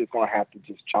that he's just going to have to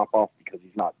just chop off because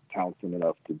he's not talented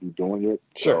enough to be doing it.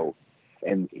 Sure. So,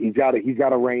 and he's got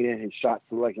to rein in his shot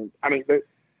selection. I mean,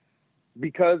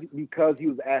 because he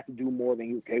was asked to do more than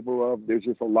he was capable of. There's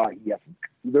just a lot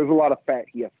there's a lot of fat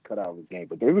he has to cut out of his game.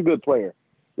 But there's a good player.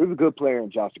 There's a good player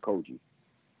in Josh Okogie.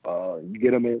 You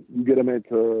get him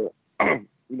into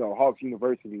you know, Hawks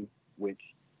University, which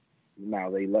now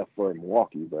they left for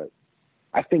Milwaukee, but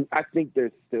I think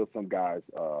there's still some guys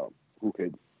who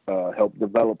could help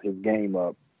develop his game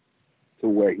up to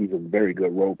where he's a very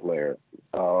good role player.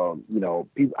 You know,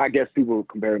 I guess people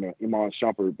compare him to Iman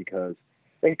Shumpert because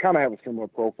they kind of have a similar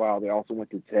profile. They also went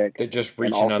to Tech. They're just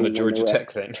reaching on the Georgia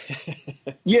Tech thing.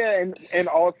 Yeah, and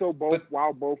also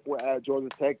while both were at Georgia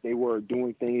Tech, they were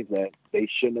doing things that they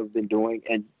shouldn't have been doing.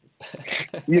 And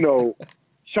you know,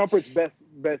 Shumpert's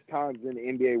best times in the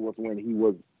NBA was when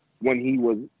he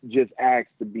was just asked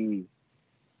to be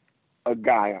a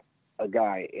guy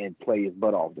and play his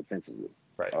butt off defensively.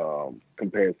 Right.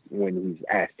 Compared to when he's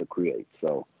asked to create.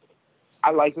 So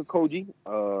I like Okogie.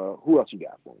 Who else you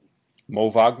got for me? Mo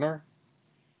Wagner?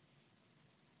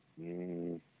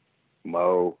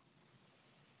 Mo.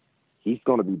 He's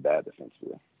going to be bad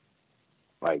defensively.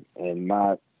 Like, and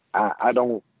I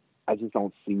just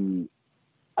don't see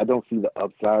the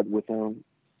upside with him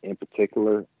in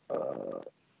particular.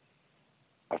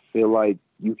 I feel like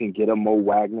you can get a Mo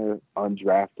Wagner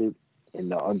undrafted in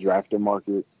the undrafted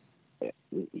market.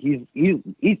 He's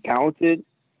talented,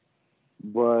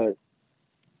 but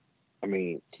I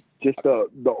mean, just the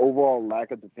overall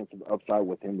lack of defensive upside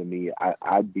with him, to me,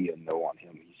 I'd be a no on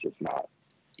him. He's just not.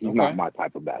 He's not my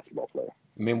type of basketball player.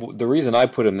 I mean, the reason I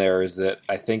put him there is that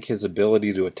I think his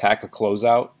ability to attack a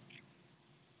closeout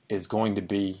is going to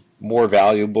be more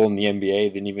valuable in the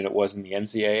NBA than even it was in the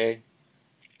NCAA.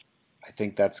 I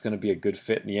think that's going to be a good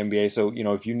fit in the NBA. So, you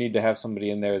know, if you need to have somebody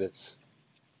in there that's,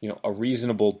 you know, a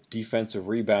reasonable defensive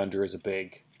rebounder is a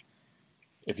big.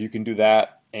 If you can do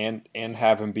that and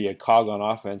have him be a cog on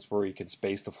offense where he can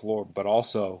space the floor, but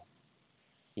also,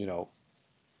 you know,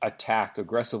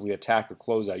 aggressively attack a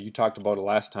closeout. You talked about it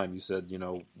last time. You said, you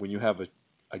know, when you have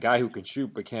a guy who can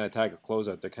shoot but can't attack a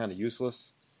closeout, they're kind of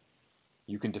useless.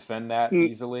 You can defend that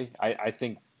easily. I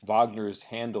think Wagner's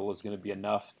handle is going to be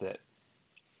enough that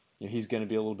he's going to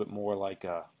be a little bit more like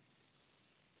I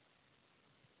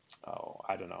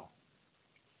don't know,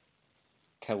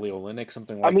 Kelly Olynyk,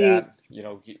 something like that.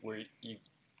 Where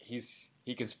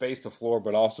he can space the floor,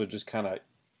 but also just kind of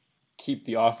keep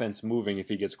the offense moving if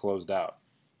he gets closed out.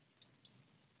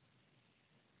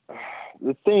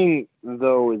 The thing,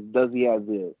 though, is does he have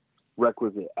the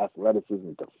requisite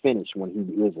athleticism to finish when he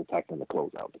is attacking the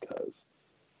closeout? Because,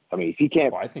 I mean, if he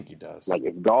can't... I think he does. Like,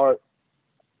 if guard...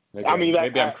 Maybe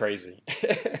I'm crazy.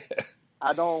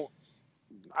 I don't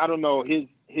know.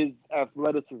 His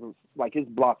athleticism, like, his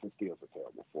blocking skills are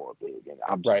terrible for a big. And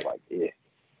I'm just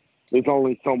there's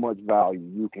only so much value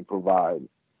you can provide.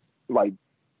 Like,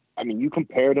 I mean, you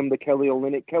compared him to Kelly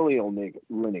Olynyk. Kelly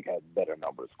Olynyk had better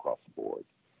numbers across the board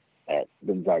at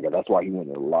Gonzaga. That's why he went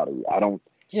to the lottery.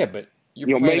 Yeah, but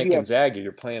you're playing at Gonzaga.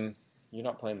 You're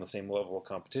not playing the same level of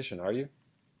competition, are you?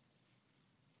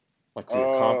 Like for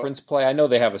your conference play? I know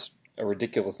they have a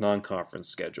ridiculous non-conference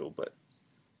schedule, but...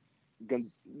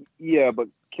 Yeah, but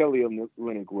Kelly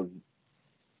Olynyk was...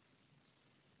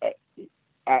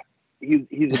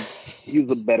 he's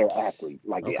a better athlete.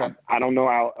 Like, okay. I don't know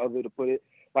how other to put it.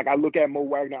 Like, I look at Mo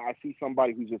Wagner, I see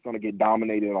somebody who's just going to get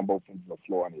dominated on both ends of the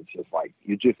floor, and it's just like,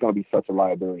 you're just going to be such a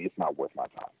liability, it's not worth my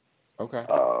time. Okay.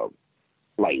 I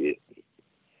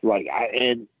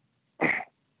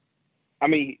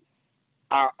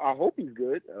hope he's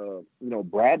good.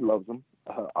 Brad loves him,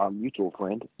 our mutual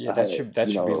friend. Yeah, that should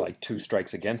be like 2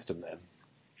 strikes against him then.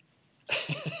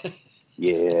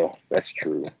 Yeah, that's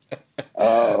true.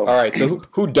 All right, so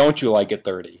who don't you like at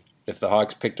 30? If the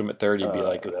Hawks picked him at 30, you'd be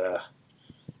like, ugh.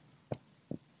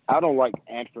 I don't like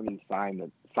Anthony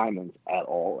Simons at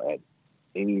all at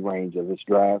any range of this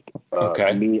draft. Okay.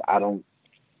 To me, I don't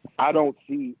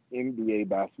see NBA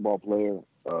basketball player.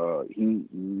 He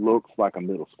looks like a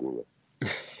middle schooler.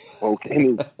 Okay,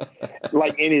 in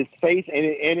his face and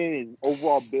in his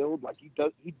overall build, like he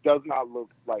does not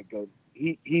look like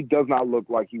he does not look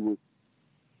like he was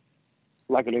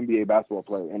like an NBA basketball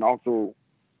player. And also,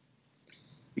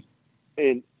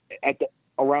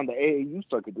 around the AAU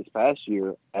circuit this past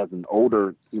year, as an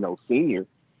older, senior,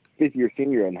 5th-year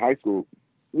senior in high school,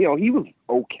 he was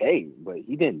okay, but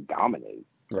he didn't dominate.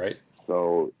 Right.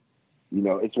 So,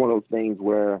 it's one of those things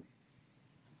where,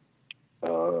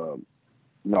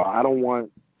 I don't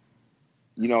want,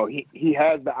 he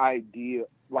has the idea,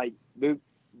 like, there's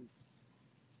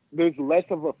less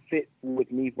of a fit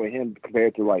with me for him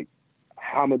compared to, like,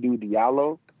 Hamidou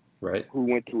Diallo, right, who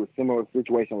went through a similar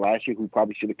situation last year, who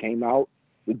probably should have came out.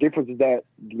 The difference is that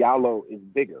Diallo is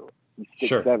bigger. He's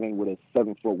 6'7" with a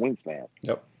 7-foot wingspan.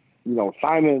 Yep.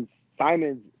 Simons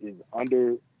is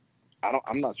under.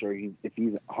 I'm not sure if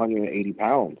he's 180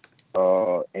 pounds,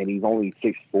 and he's only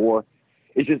 6'4".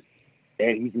 It's just,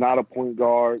 and he's not a point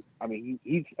guard. I mean,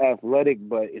 he's athletic,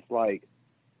 but it's like,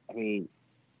 I mean,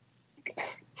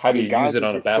 how do you use it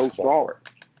on a basketball court?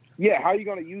 Yeah, how are you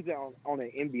going to use it on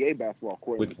an NBA basketball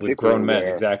court with grown men?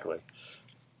 Exactly.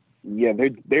 Yeah,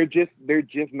 they're just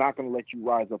not going to let you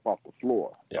rise up off the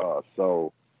floor. Yep.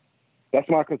 So that's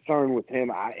my concern with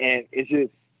him. And it's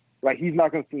just like he's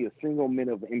not going to see a single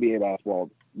minute of NBA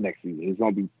basketball next season. He's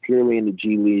going to be purely in the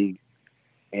G League.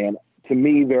 And to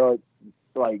me, there are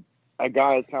like a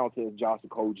guy as talented as Josh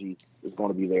Okogie is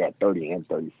going to be there at 30 and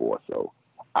 34. So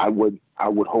I would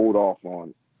hold off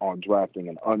on drafting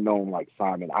an unknown like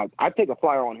Simon. I'd take a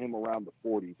flyer on him around the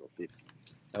 40s or 50s.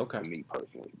 Okay. For me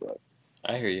personally, but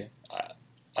I hear you.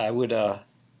 I would.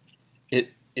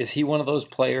 Is he one of those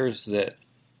players that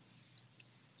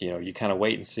you kind of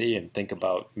wait and see and think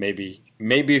about maybe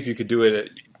if you could do it,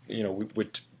 you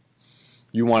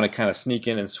want to kind of sneak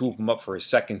in and swoop him up for his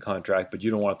second contract, but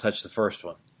you don't want to touch the first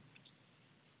one.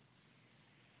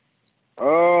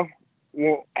 Well,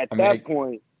 at that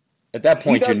point, at that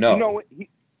point, at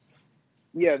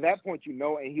that point,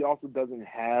 and he also doesn't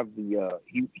have the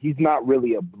he's not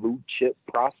really a blue chip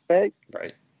prospect.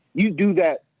 Right. You do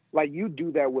that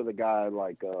with a guy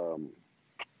like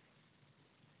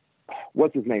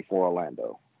what's his name for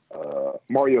Orlando?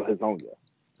 Mario Hezonja.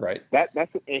 Right.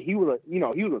 And he was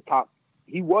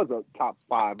a top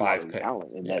 5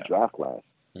 talent in that draft class.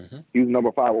 Mm-hmm. He was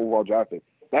number 5 overall draft pick.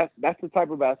 That's the type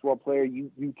of basketball player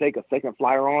you take a second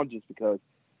flyer on just because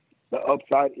the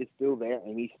upside is still there,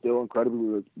 and he's still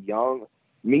incredibly young.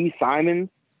 Simons,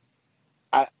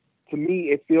 to me,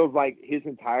 it feels like his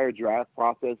entire draft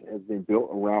process has been built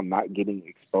around not getting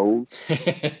exposed.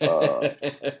 I so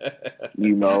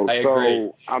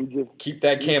agree. I'm just keep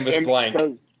that canvas blank.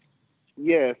 So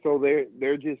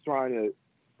they're just trying to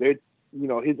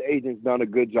they're, his agent's done a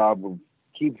good job of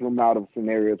keeping him out of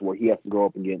scenarios where he has to go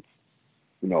up against,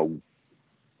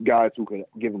 guys who could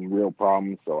give him real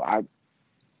problems. So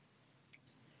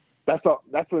that's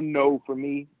a no for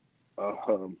me.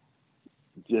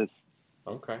 Just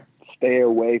okay. Stay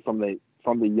away from the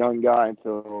young guy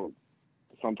until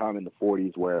sometime in the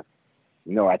 40s, where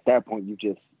at that point you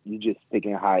just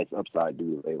picking highest upside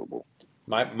dude available.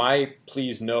 My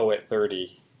please no at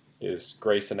 30 is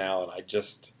Grayson Allen.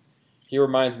 He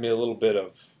reminds me a little bit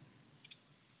of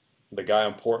the guy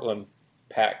in Portland,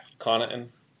 Pat Connaughton.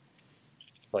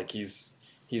 Like he's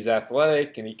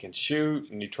athletic and he can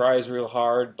shoot and he tries real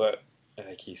hard, but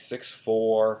like he's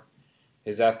 6'4".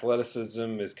 His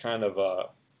athleticism is kind of a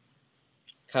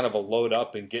load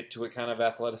up and get to it kind of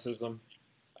athleticism.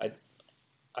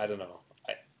 I don't know.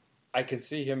 I can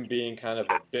see him being kind of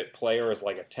a bit player as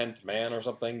like a 10th man or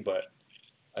something, but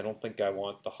I don't think I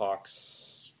want the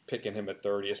Hawks picking him at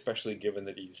 30, especially given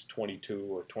that he's 22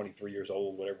 or 23 years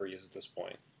old, whatever he is at this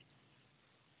point.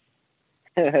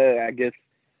 I guess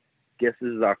this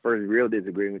is our first real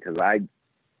disagreement because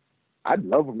I'd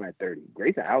love him at 30.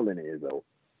 Grayson Allen is, though.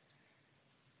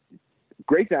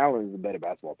 Grayson Allen is a better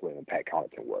basketball player than Pat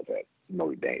Connaughton was at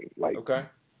Notre Dame. Okay.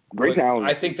 Grayson Allen.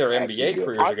 I think their NBA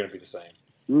careers are going to be the same.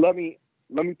 Let me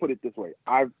put it this way.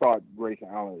 I thought Grayson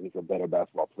Allen is a better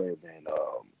basketball player than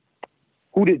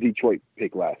who did Detroit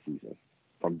pick last season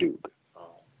from Duke?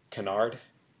 Kennard?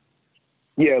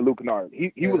 Yeah, Luke Kennard.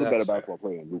 He was a better fair. basketball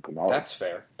player than Luke Kennard. That's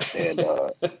fair. And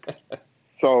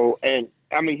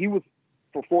he was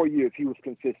for 4 years he was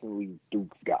consistently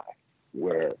Duke's guy.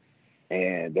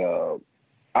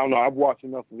 I don't know. I've watched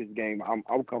enough of his game.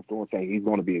 I'm comfortable in saying he's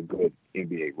going to be a good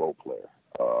NBA role player.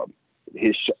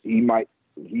 He's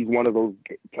one of those.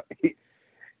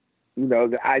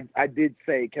 I did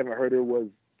say Kevin Huerter was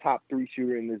top 3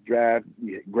 shooter in this draft.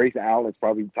 Yeah, Grayson Allen is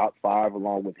probably top 5,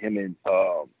 along with him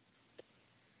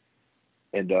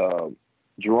and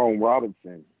Jerome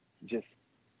Robinson. Just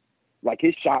like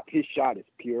his shot is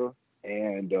pure,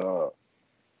 and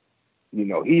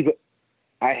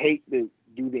I hate to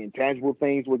do the intangible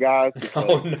things with guys.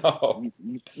 Oh no!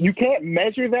 You can't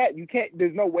measure that. You can't.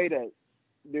 There's no way to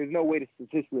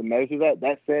statistically measure that.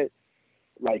 That said,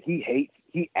 like he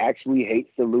actually hates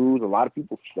to lose. A lot of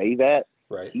people say that.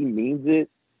 Right. He means it.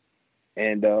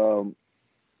 And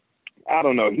I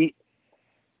don't know. He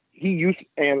used,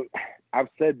 and I've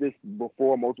said this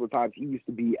before multiple times, he used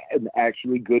to be an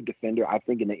actually good defender, I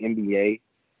think, in the NBA,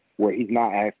 where he's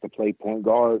not asked to play point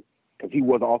guard, because he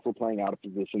was also playing out of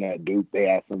position at Duke. They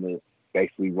asked him to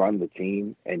basically run the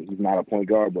team, and he's not a point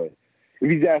guard. But if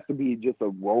he's asked to be just a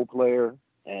role player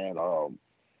and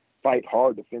fight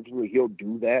hard defensively, he'll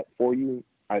do that for you.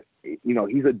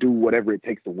 He's a do whatever it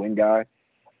takes to win guy.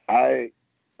 I've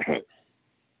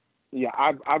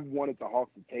wanted the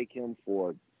Hawks to take him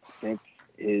since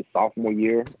his sophomore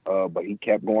year, but he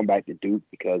kept going back to Duke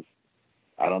because,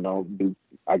 I don't know, Duke.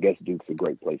 I guess Duke's a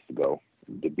great place to go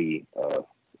to be a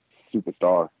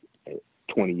superstar at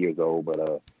 20 years old,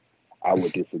 but I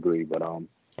would disagree. But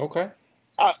okay,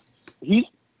 he's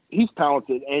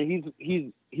talented, and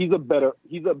he's a better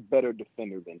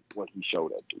defender than what he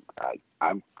showed at Duke.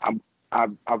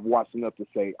 I've watched enough to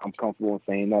say I'm comfortable in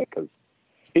saying that, because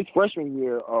his freshman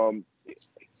year,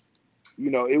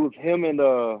 it was him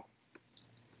and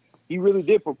he really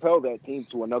did propel that team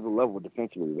to another level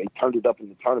defensively. They turned it up in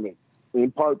the tournament,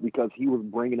 in part because he was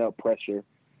bringing up pressure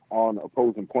on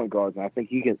opposing point guards, and I think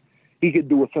he could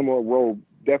do a similar role,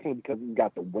 definitely because he's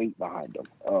got the weight behind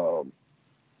him.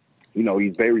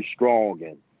 He's very strong,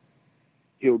 and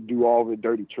he'll do all the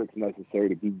dirty tricks necessary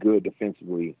to be good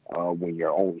defensively when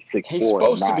you're only 6'4". He's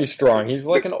supposed to be strong. He's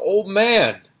like an old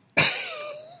man.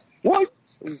 What?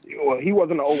 Well, he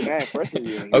wasn't an old man freshman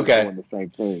year. He was doing the same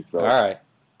thing. So, all right.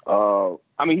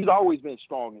 He's always been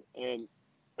strong, and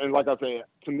like I said,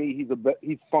 to me,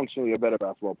 he's functionally a better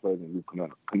basketball player than Luke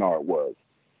Kennard was.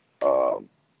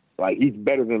 He's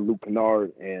better than Luke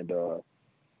Kennard,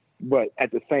 but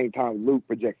at the same time, Luke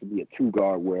projects to be a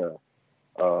 2-guard where,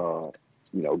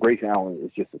 Grayson Allen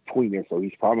is just a tweener, so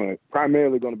he's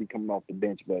primarily going to be coming off the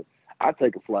bench. But I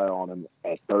take a flyer on him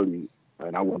at 30,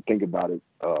 and I wouldn't think about it,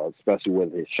 especially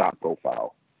with his shot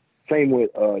profile. Same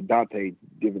with Dante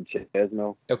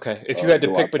DiVincenzo. Okay, if you had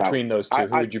to pick between those two,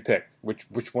 who would you pick?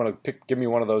 Which one of pick? Give me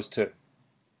one of those two.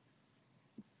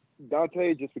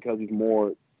 Dante, just because he's the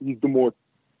more.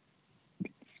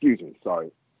 Excuse me,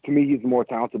 sorry. To me, he's the more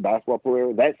talented basketball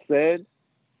player. That said,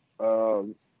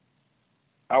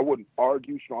 I wouldn't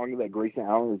argue strongly that Grayson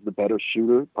Allen is the better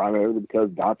shooter, primarily because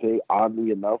Dante,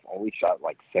 oddly enough, only shot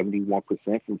like 71%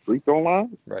 from free throw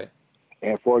line. Right.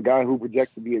 And for a guy who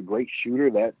projects to be a great shooter,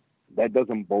 that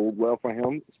doesn't bode well for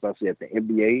him, especially at the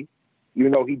NBA.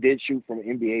 Even though he did shoot from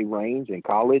NBA range in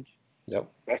college,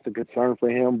 Yep. that's a concern for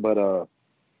him. But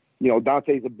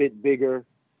Dante's a bit bigger,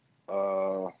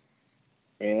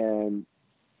 and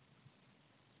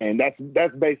that's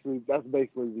basically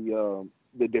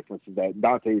the difference is that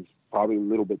Dante's probably a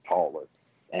little bit taller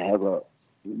and has a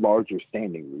larger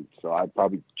standing reach. So I'd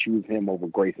probably choose him over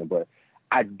Grayson, but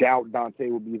I doubt Dante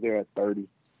will be there at 30.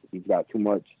 He's got too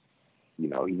much,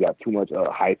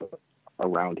 hype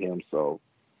around him. So,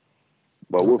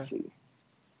 but we'll see.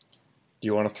 Do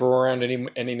you want to throw around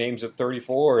any names at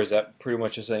 34, or is that pretty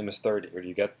much the same as 30? Or do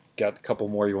you got a couple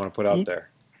more you want to put out there?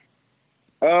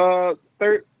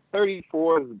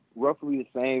 34 is roughly the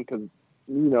same because,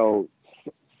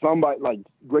 somebody like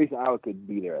Grayson Allen could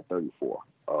be there at 34.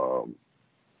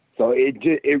 So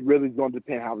it really is going to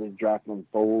depend how this draft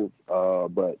unfolds.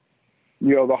 But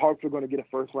the Hawks are going to get a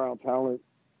first round talent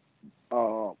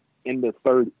in the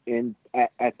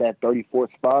at that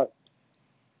 34th spot.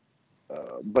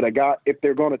 But if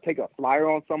they're going to take a flyer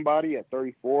on somebody at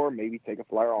 34, maybe take a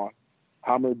flyer on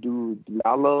Hamidou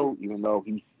Diallo, even though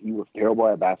he was terrible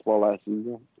at basketball last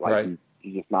season. Right.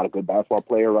 He's just not a good basketball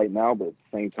player right now. But at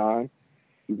the same time,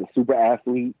 he's a super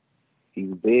athlete.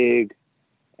 He's big,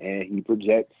 and he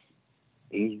projects.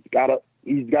 He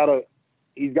doesn't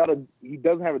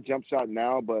have a jump shot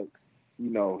now, but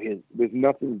there's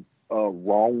nothing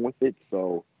wrong with it,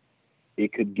 so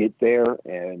it could get there.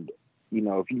 And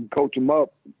if you coach him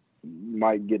up, you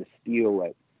might get a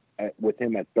steal with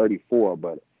him at 34.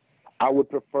 But I would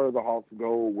prefer the Hawks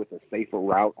go with a safer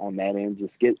route on that end.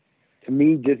 Just get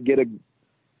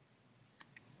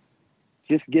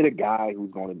a guy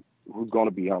who's going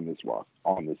to be on this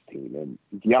team. And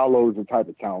Diallo is the type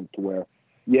of talent to where,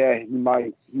 yeah, he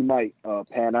might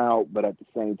pan out, but at the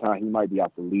same time, he might be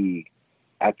out the league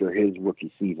after his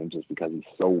rookie season just because he's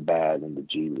so bad in the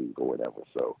G League or whatever.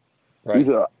 So right.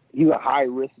 He's a high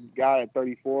risk guy at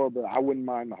 34, but I wouldn't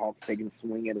mind the Hawks taking a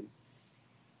swing at him.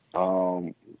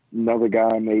 Another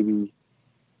guy maybe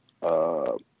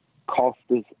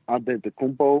Kostas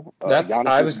Antetokounmpo.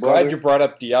 I was glad you brought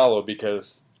up Diallo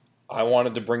because I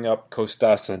wanted to bring up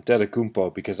Kostas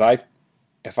Antetokounmpo because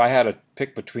if I had to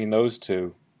pick between those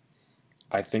two,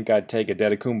 I think I'd take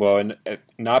Antetokounmpo, and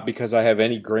not because I have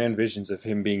any grand visions of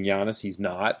him being Giannis. He's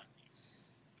not,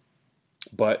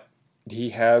 but he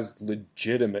has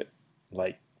legitimate,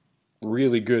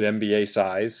 really good NBA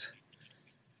size.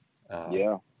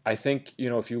 Yeah. I think,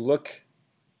 if you look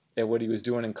at what he was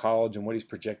doing in college and what he's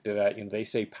projected at, they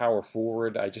say power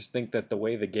forward. I just think that the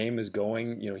way the game is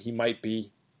going, he might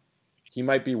be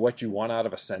what you want out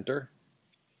of a center.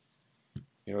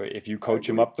 If you coach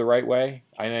him up the right way.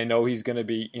 And I know he's going to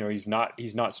be, he's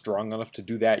not strong enough to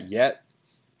do that yet.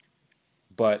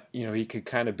 But, he could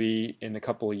kind of be in a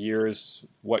couple of years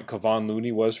what Kevon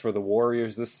Looney was for the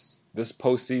Warriors this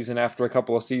postseason after a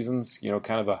couple of seasons,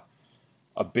 kind of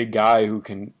a big guy who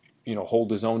can,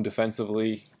 hold his own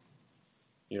defensively,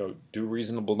 do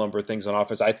reasonable number of things on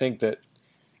offense. I think that,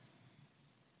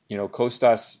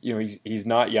 Kostas, he's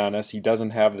not Giannis. He doesn't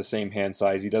have the same hand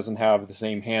size. He doesn't have the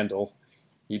same handle.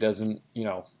 He doesn't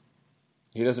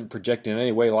project in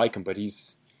any way like him, but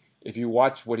if you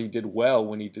watch what he did well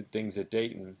when he did things at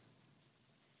Dayton,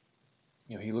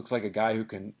 he looks like a guy who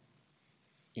can,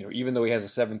 even though he has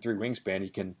a 7'3" wingspan, he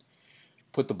can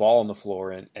put the ball on the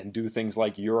floor and do things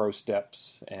like Euro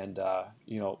steps and,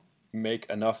 make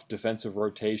enough defensive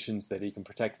rotations that he can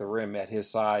protect the rim at his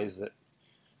size that,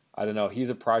 I don't know, he's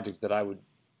a project that I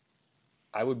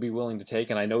would be willing to take.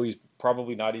 And I know he's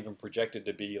probably not even projected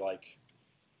to be like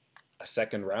a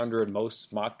second rounder in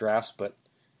most mock drafts, but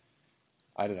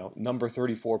I don't know, number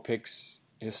 34 picks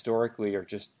historically are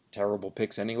just terrible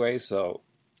picks anyway. So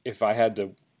if I had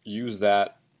to use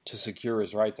that to secure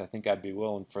his rights, I think I'd be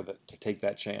willing to take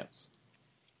that chance.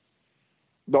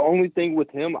 The only thing with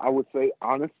him, I would say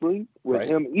honestly, with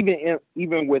him,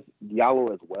 even with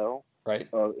Diallo as well, right?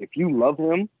 If you love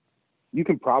him, you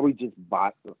can probably just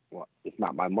buy. Well, it's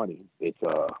not my money. It's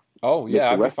Oh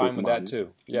yeah, I'd be fine with that too.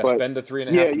 Yeah, but spend the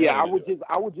 $3.5 million.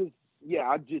 Yeah,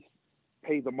 I'd just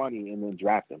pay the money and then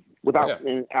draft him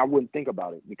and I wouldn't think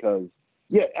about it because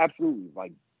absolutely.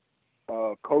 Like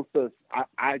Kostas,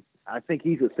 I think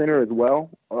he's a center as well.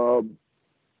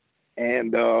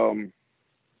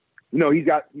 He's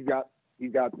got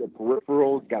the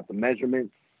peripherals, got the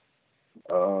measurements.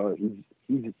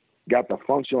 He's got the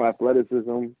functional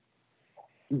athleticism.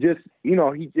 He just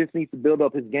needs to build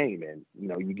up his game, and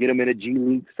you get him in a G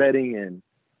League setting and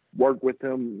work with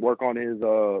him, work on his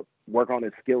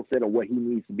skill set of what he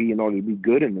needs to be in order to be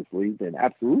good in this league. Then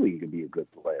absolutely, he can be a good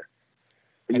player.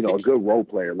 a good role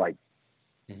player. Like,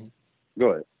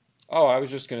 Go ahead. Oh, I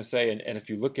was just going to say, and if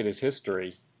you look at his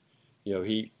history,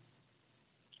 he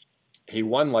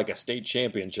won like a state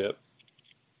championship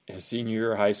in his senior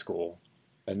year of high school,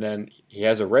 and then he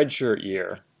has a redshirt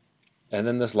year, and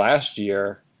then this last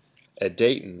year at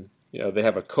Dayton, they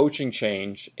have a coaching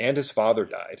change, and his father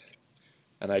died,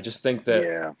 and I just think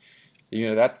that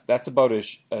that's about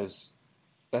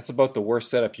that's about the worst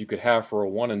setup you could have for a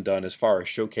one and done as far as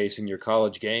showcasing your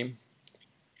college game.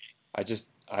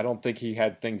 I don't think he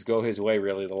had things go his way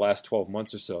really the last 12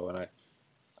 months or so, and I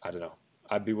don't know.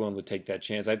 I'd be willing to take that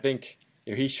chance. I think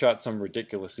he shot some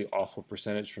ridiculously awful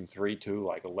percentage from three too,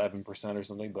 like 11% or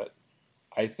something. But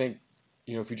I think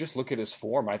if you just look at his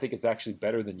form, I think it's actually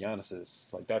better than Giannis's.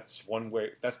 Like that's one way.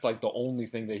 That's like the only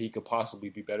thing that he could possibly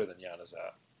be better than Giannis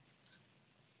at.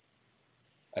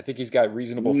 I think he's got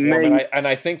reasonable form, and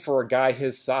I think for a guy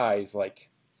his size, like.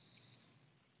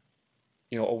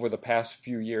 Over the past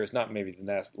few years, not maybe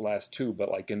the last two, but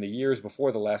like in the years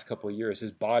before the last couple of years,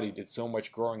 his body did so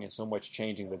much growing and so much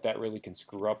changing that really can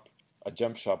screw up a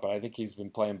jump shot. But I think he's been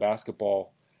playing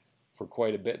basketball for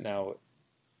quite a bit now.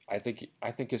 I think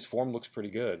his form looks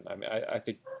pretty good. I mean, I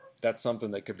think that's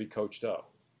something that could be coached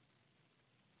up.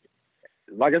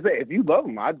 Like I said, if you love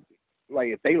him,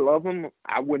 if they love him,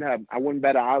 I wouldn't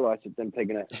bet an eyelash at them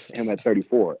taking him at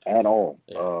 34 at all.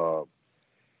 Yeah.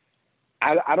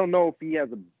 I don't know if he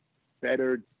has a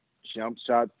better jump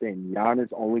shot than Giannis,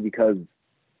 only because,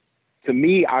 to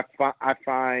me, I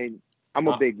find I'm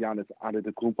a big Giannis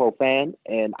Antetokounmpo fan,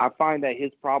 and I find that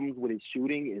his problems with his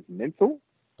shooting is mental.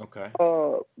 Okay.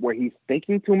 Where he's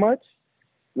thinking too much.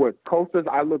 Where Kostas,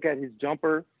 I look at his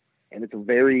jumper, and it's a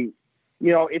very,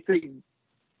 it's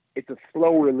a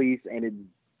slow release, and it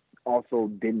also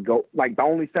didn't go. Like the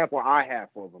only sample I have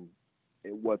of him,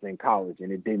 it was in college,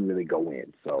 and it didn't really go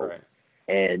in. So. Right.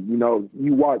 And,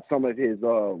 you watch some of his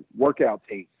workout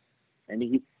tapes,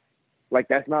 and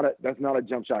that's not a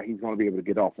jump shot he's going to be able to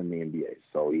get off in the NBA.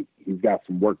 So he's got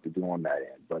some work to do on that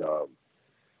end.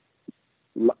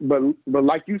 But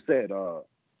like you said,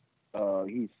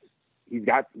 he's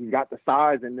got the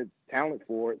size and the talent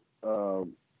for it.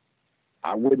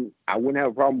 I wouldn't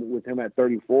have a problem with him at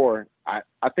 34. I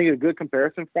think a good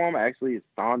comparison for him actually is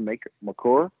Thon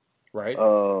Maker, right?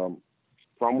 From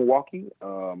Milwaukee.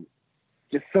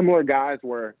 Just similar guys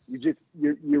where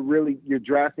you're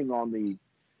drafting on the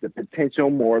potential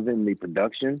more than the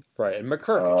production. Right, and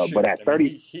McCurr can shoot. But at 30,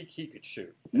 he could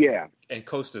shoot. Yeah, and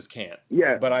Kostas can't.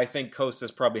 Yeah, but I think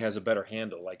Kostas probably has a better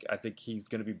handle. Like I think he's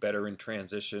going to be better in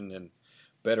transition and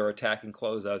better attacking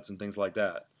closeouts and things like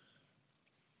that.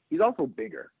 He's also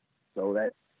bigger, so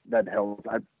that helps.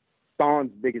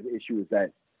 Thon's biggest issue is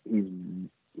that he's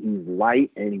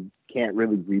light and he can't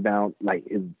really rebound. Like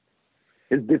his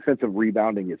defensive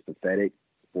rebounding is pathetic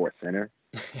for a center.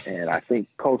 And I think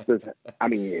Kostas,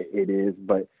 it is,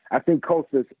 but I think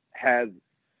Kostas has,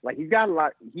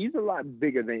 he's a lot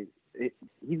bigger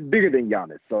he's bigger than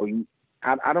Giannis. So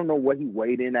I don't know what he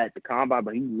weighed in at the combine,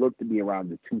 but he looked to be around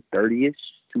the 230-ish,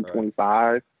 225.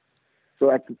 Right.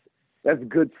 So that's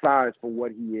good size for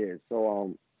what he is.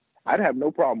 So I'd have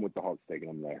no problem with the Hawks taking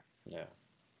him there. Yeah.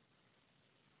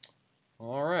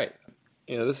 All right.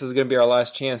 This is going to be our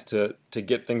last chance to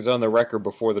get things on the record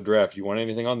before the draft. You want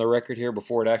anything on the record here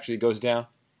before it actually goes down?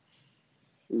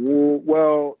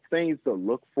 Well, things to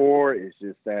look for is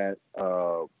just that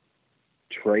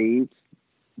trades.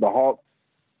 The Hawks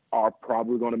are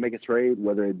probably going to make a trade,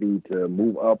 whether it be to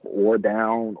move up or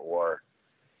down, or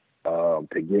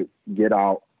to get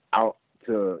out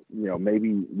to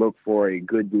maybe look for a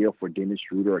good deal for Dennis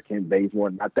Schroeder or Kent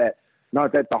Bazemore.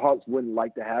 Not that the Hawks wouldn't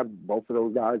like to have both of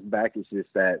those guys back. It's just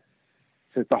that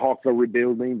since the Hawks are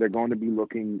rebuilding, they're going to be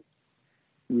looking,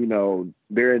 those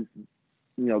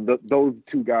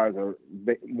two guys are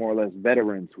more or less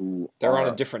veterans who they're on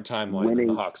a different timeline than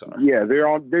the Hawks are. Yeah,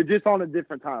 they're just on a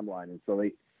different timeline, and so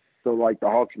the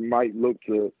Hawks might look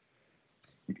to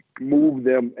move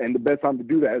them, and the best time to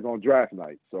do that is on draft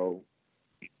night. So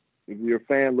if you're a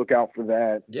fan, look out for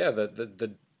that. Yeah,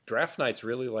 the draft night's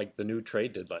really like the new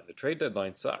trade deadline. The trade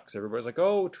deadline sucks. Everybody's like,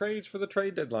 oh, trades for the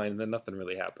trade deadline, and then nothing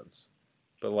really happens.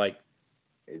 But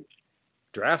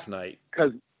draft night,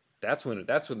 because that's when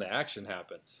the action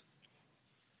happens.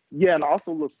 Yeah, and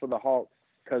also look for the Hawks,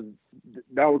 because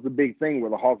that was the big thing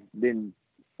where the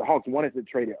Hawks wanted to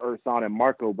trade Ersan and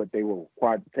Marco, but they were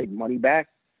required to take money back.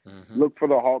 Mm-hmm. Look for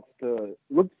the Hawks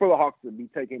to be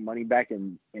taking money back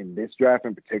in this draft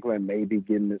in particular, and maybe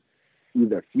getting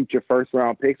either future first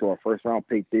round picks or a first round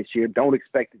pick this year. Don't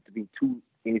expect it to be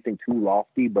anything too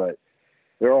lofty, but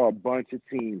there are a bunch of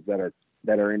teams that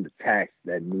are in the tax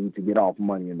that need to get off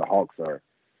money, and the Hawks are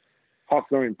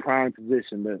Hawks are in prime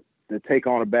position to take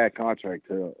on a bad contract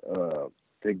to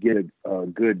get a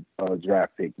good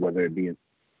draft pick, whether it be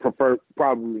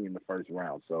probably in the first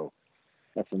round. So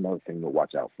that's another thing to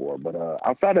watch out for. But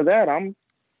outside of that, I'm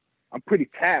pretty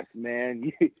tapped,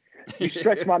 man. You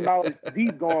stretch my knowledge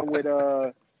deep going with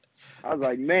I was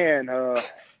like, man,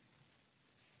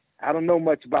 I don't know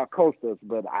much about Kostas,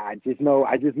 but I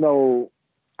knew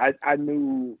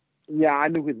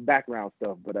his background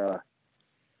stuff, but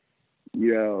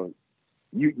you're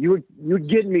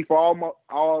getting me for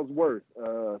all it's worth.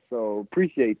 So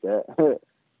appreciate that.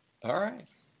 All right.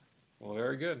 Well,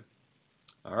 very good.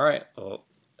 All right. Well,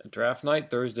 draft night,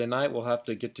 Thursday night, we'll have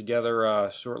to get together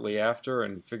shortly after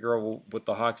and figure out what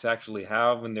the Hawks actually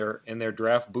have in their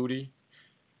draft booty.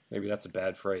 Maybe that's a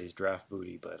bad phrase, draft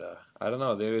booty, but I don't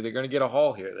know. They're going to get a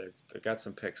haul here. They've got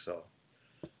some picks, so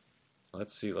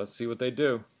let's see what they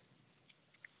do.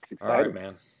 All right,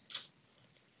 man.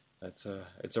 It's a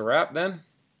wrap then.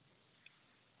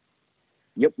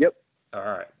 Yep. All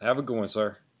right. Have a good one,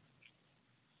 sir.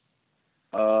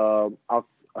 No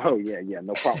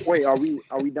problem. Wait, are we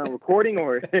done recording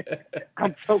or?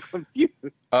 I'm so confused.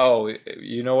 Oh,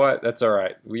 you know what? That's all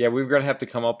right. We're going to have to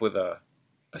come up with a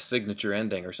signature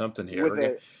ending or something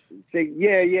here.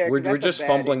 We're just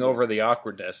fumbling over the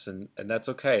awkwardness, and that's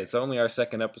okay. It's only our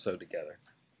second episode together.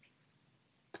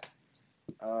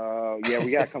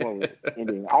 We gotta come up with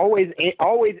ending. Always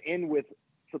end with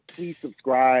please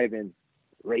subscribe and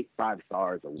rate 5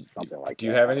 stars or something like that. Do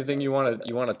you have anything you want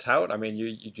to tout? I mean,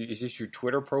 is this your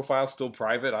Twitter profile still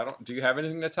private? Do you have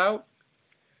anything to tout?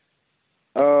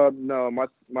 No,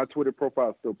 my Twitter profile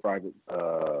is still private.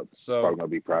 So probably gonna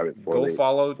be private. Go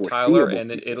follow Tyler,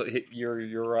 and it'll hit your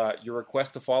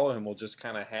request to follow him will just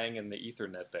kind of hang in the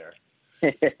Ethernet there.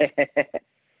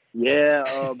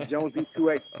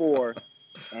 Jonesy2x4,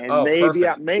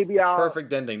 and maybe I'll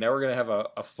perfect ending. Now we're gonna have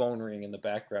a phone ring in the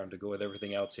background to go with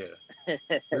everything else here.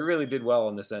 We really did well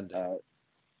on this ending.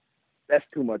 That's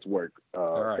too much work.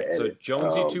 All right, so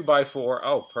Jonesy 2x4.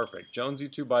 Oh, perfect. Jonesy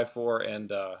 2x4,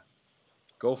 and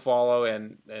go follow,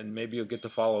 and maybe you'll get to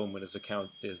follow him when his account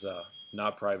is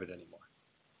not private anymore.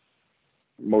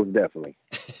 Most definitely.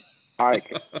 All right,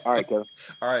 Kevin.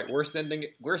 All right, worst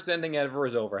ending ever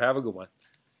is over. Have a good one.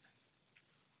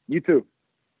 You too.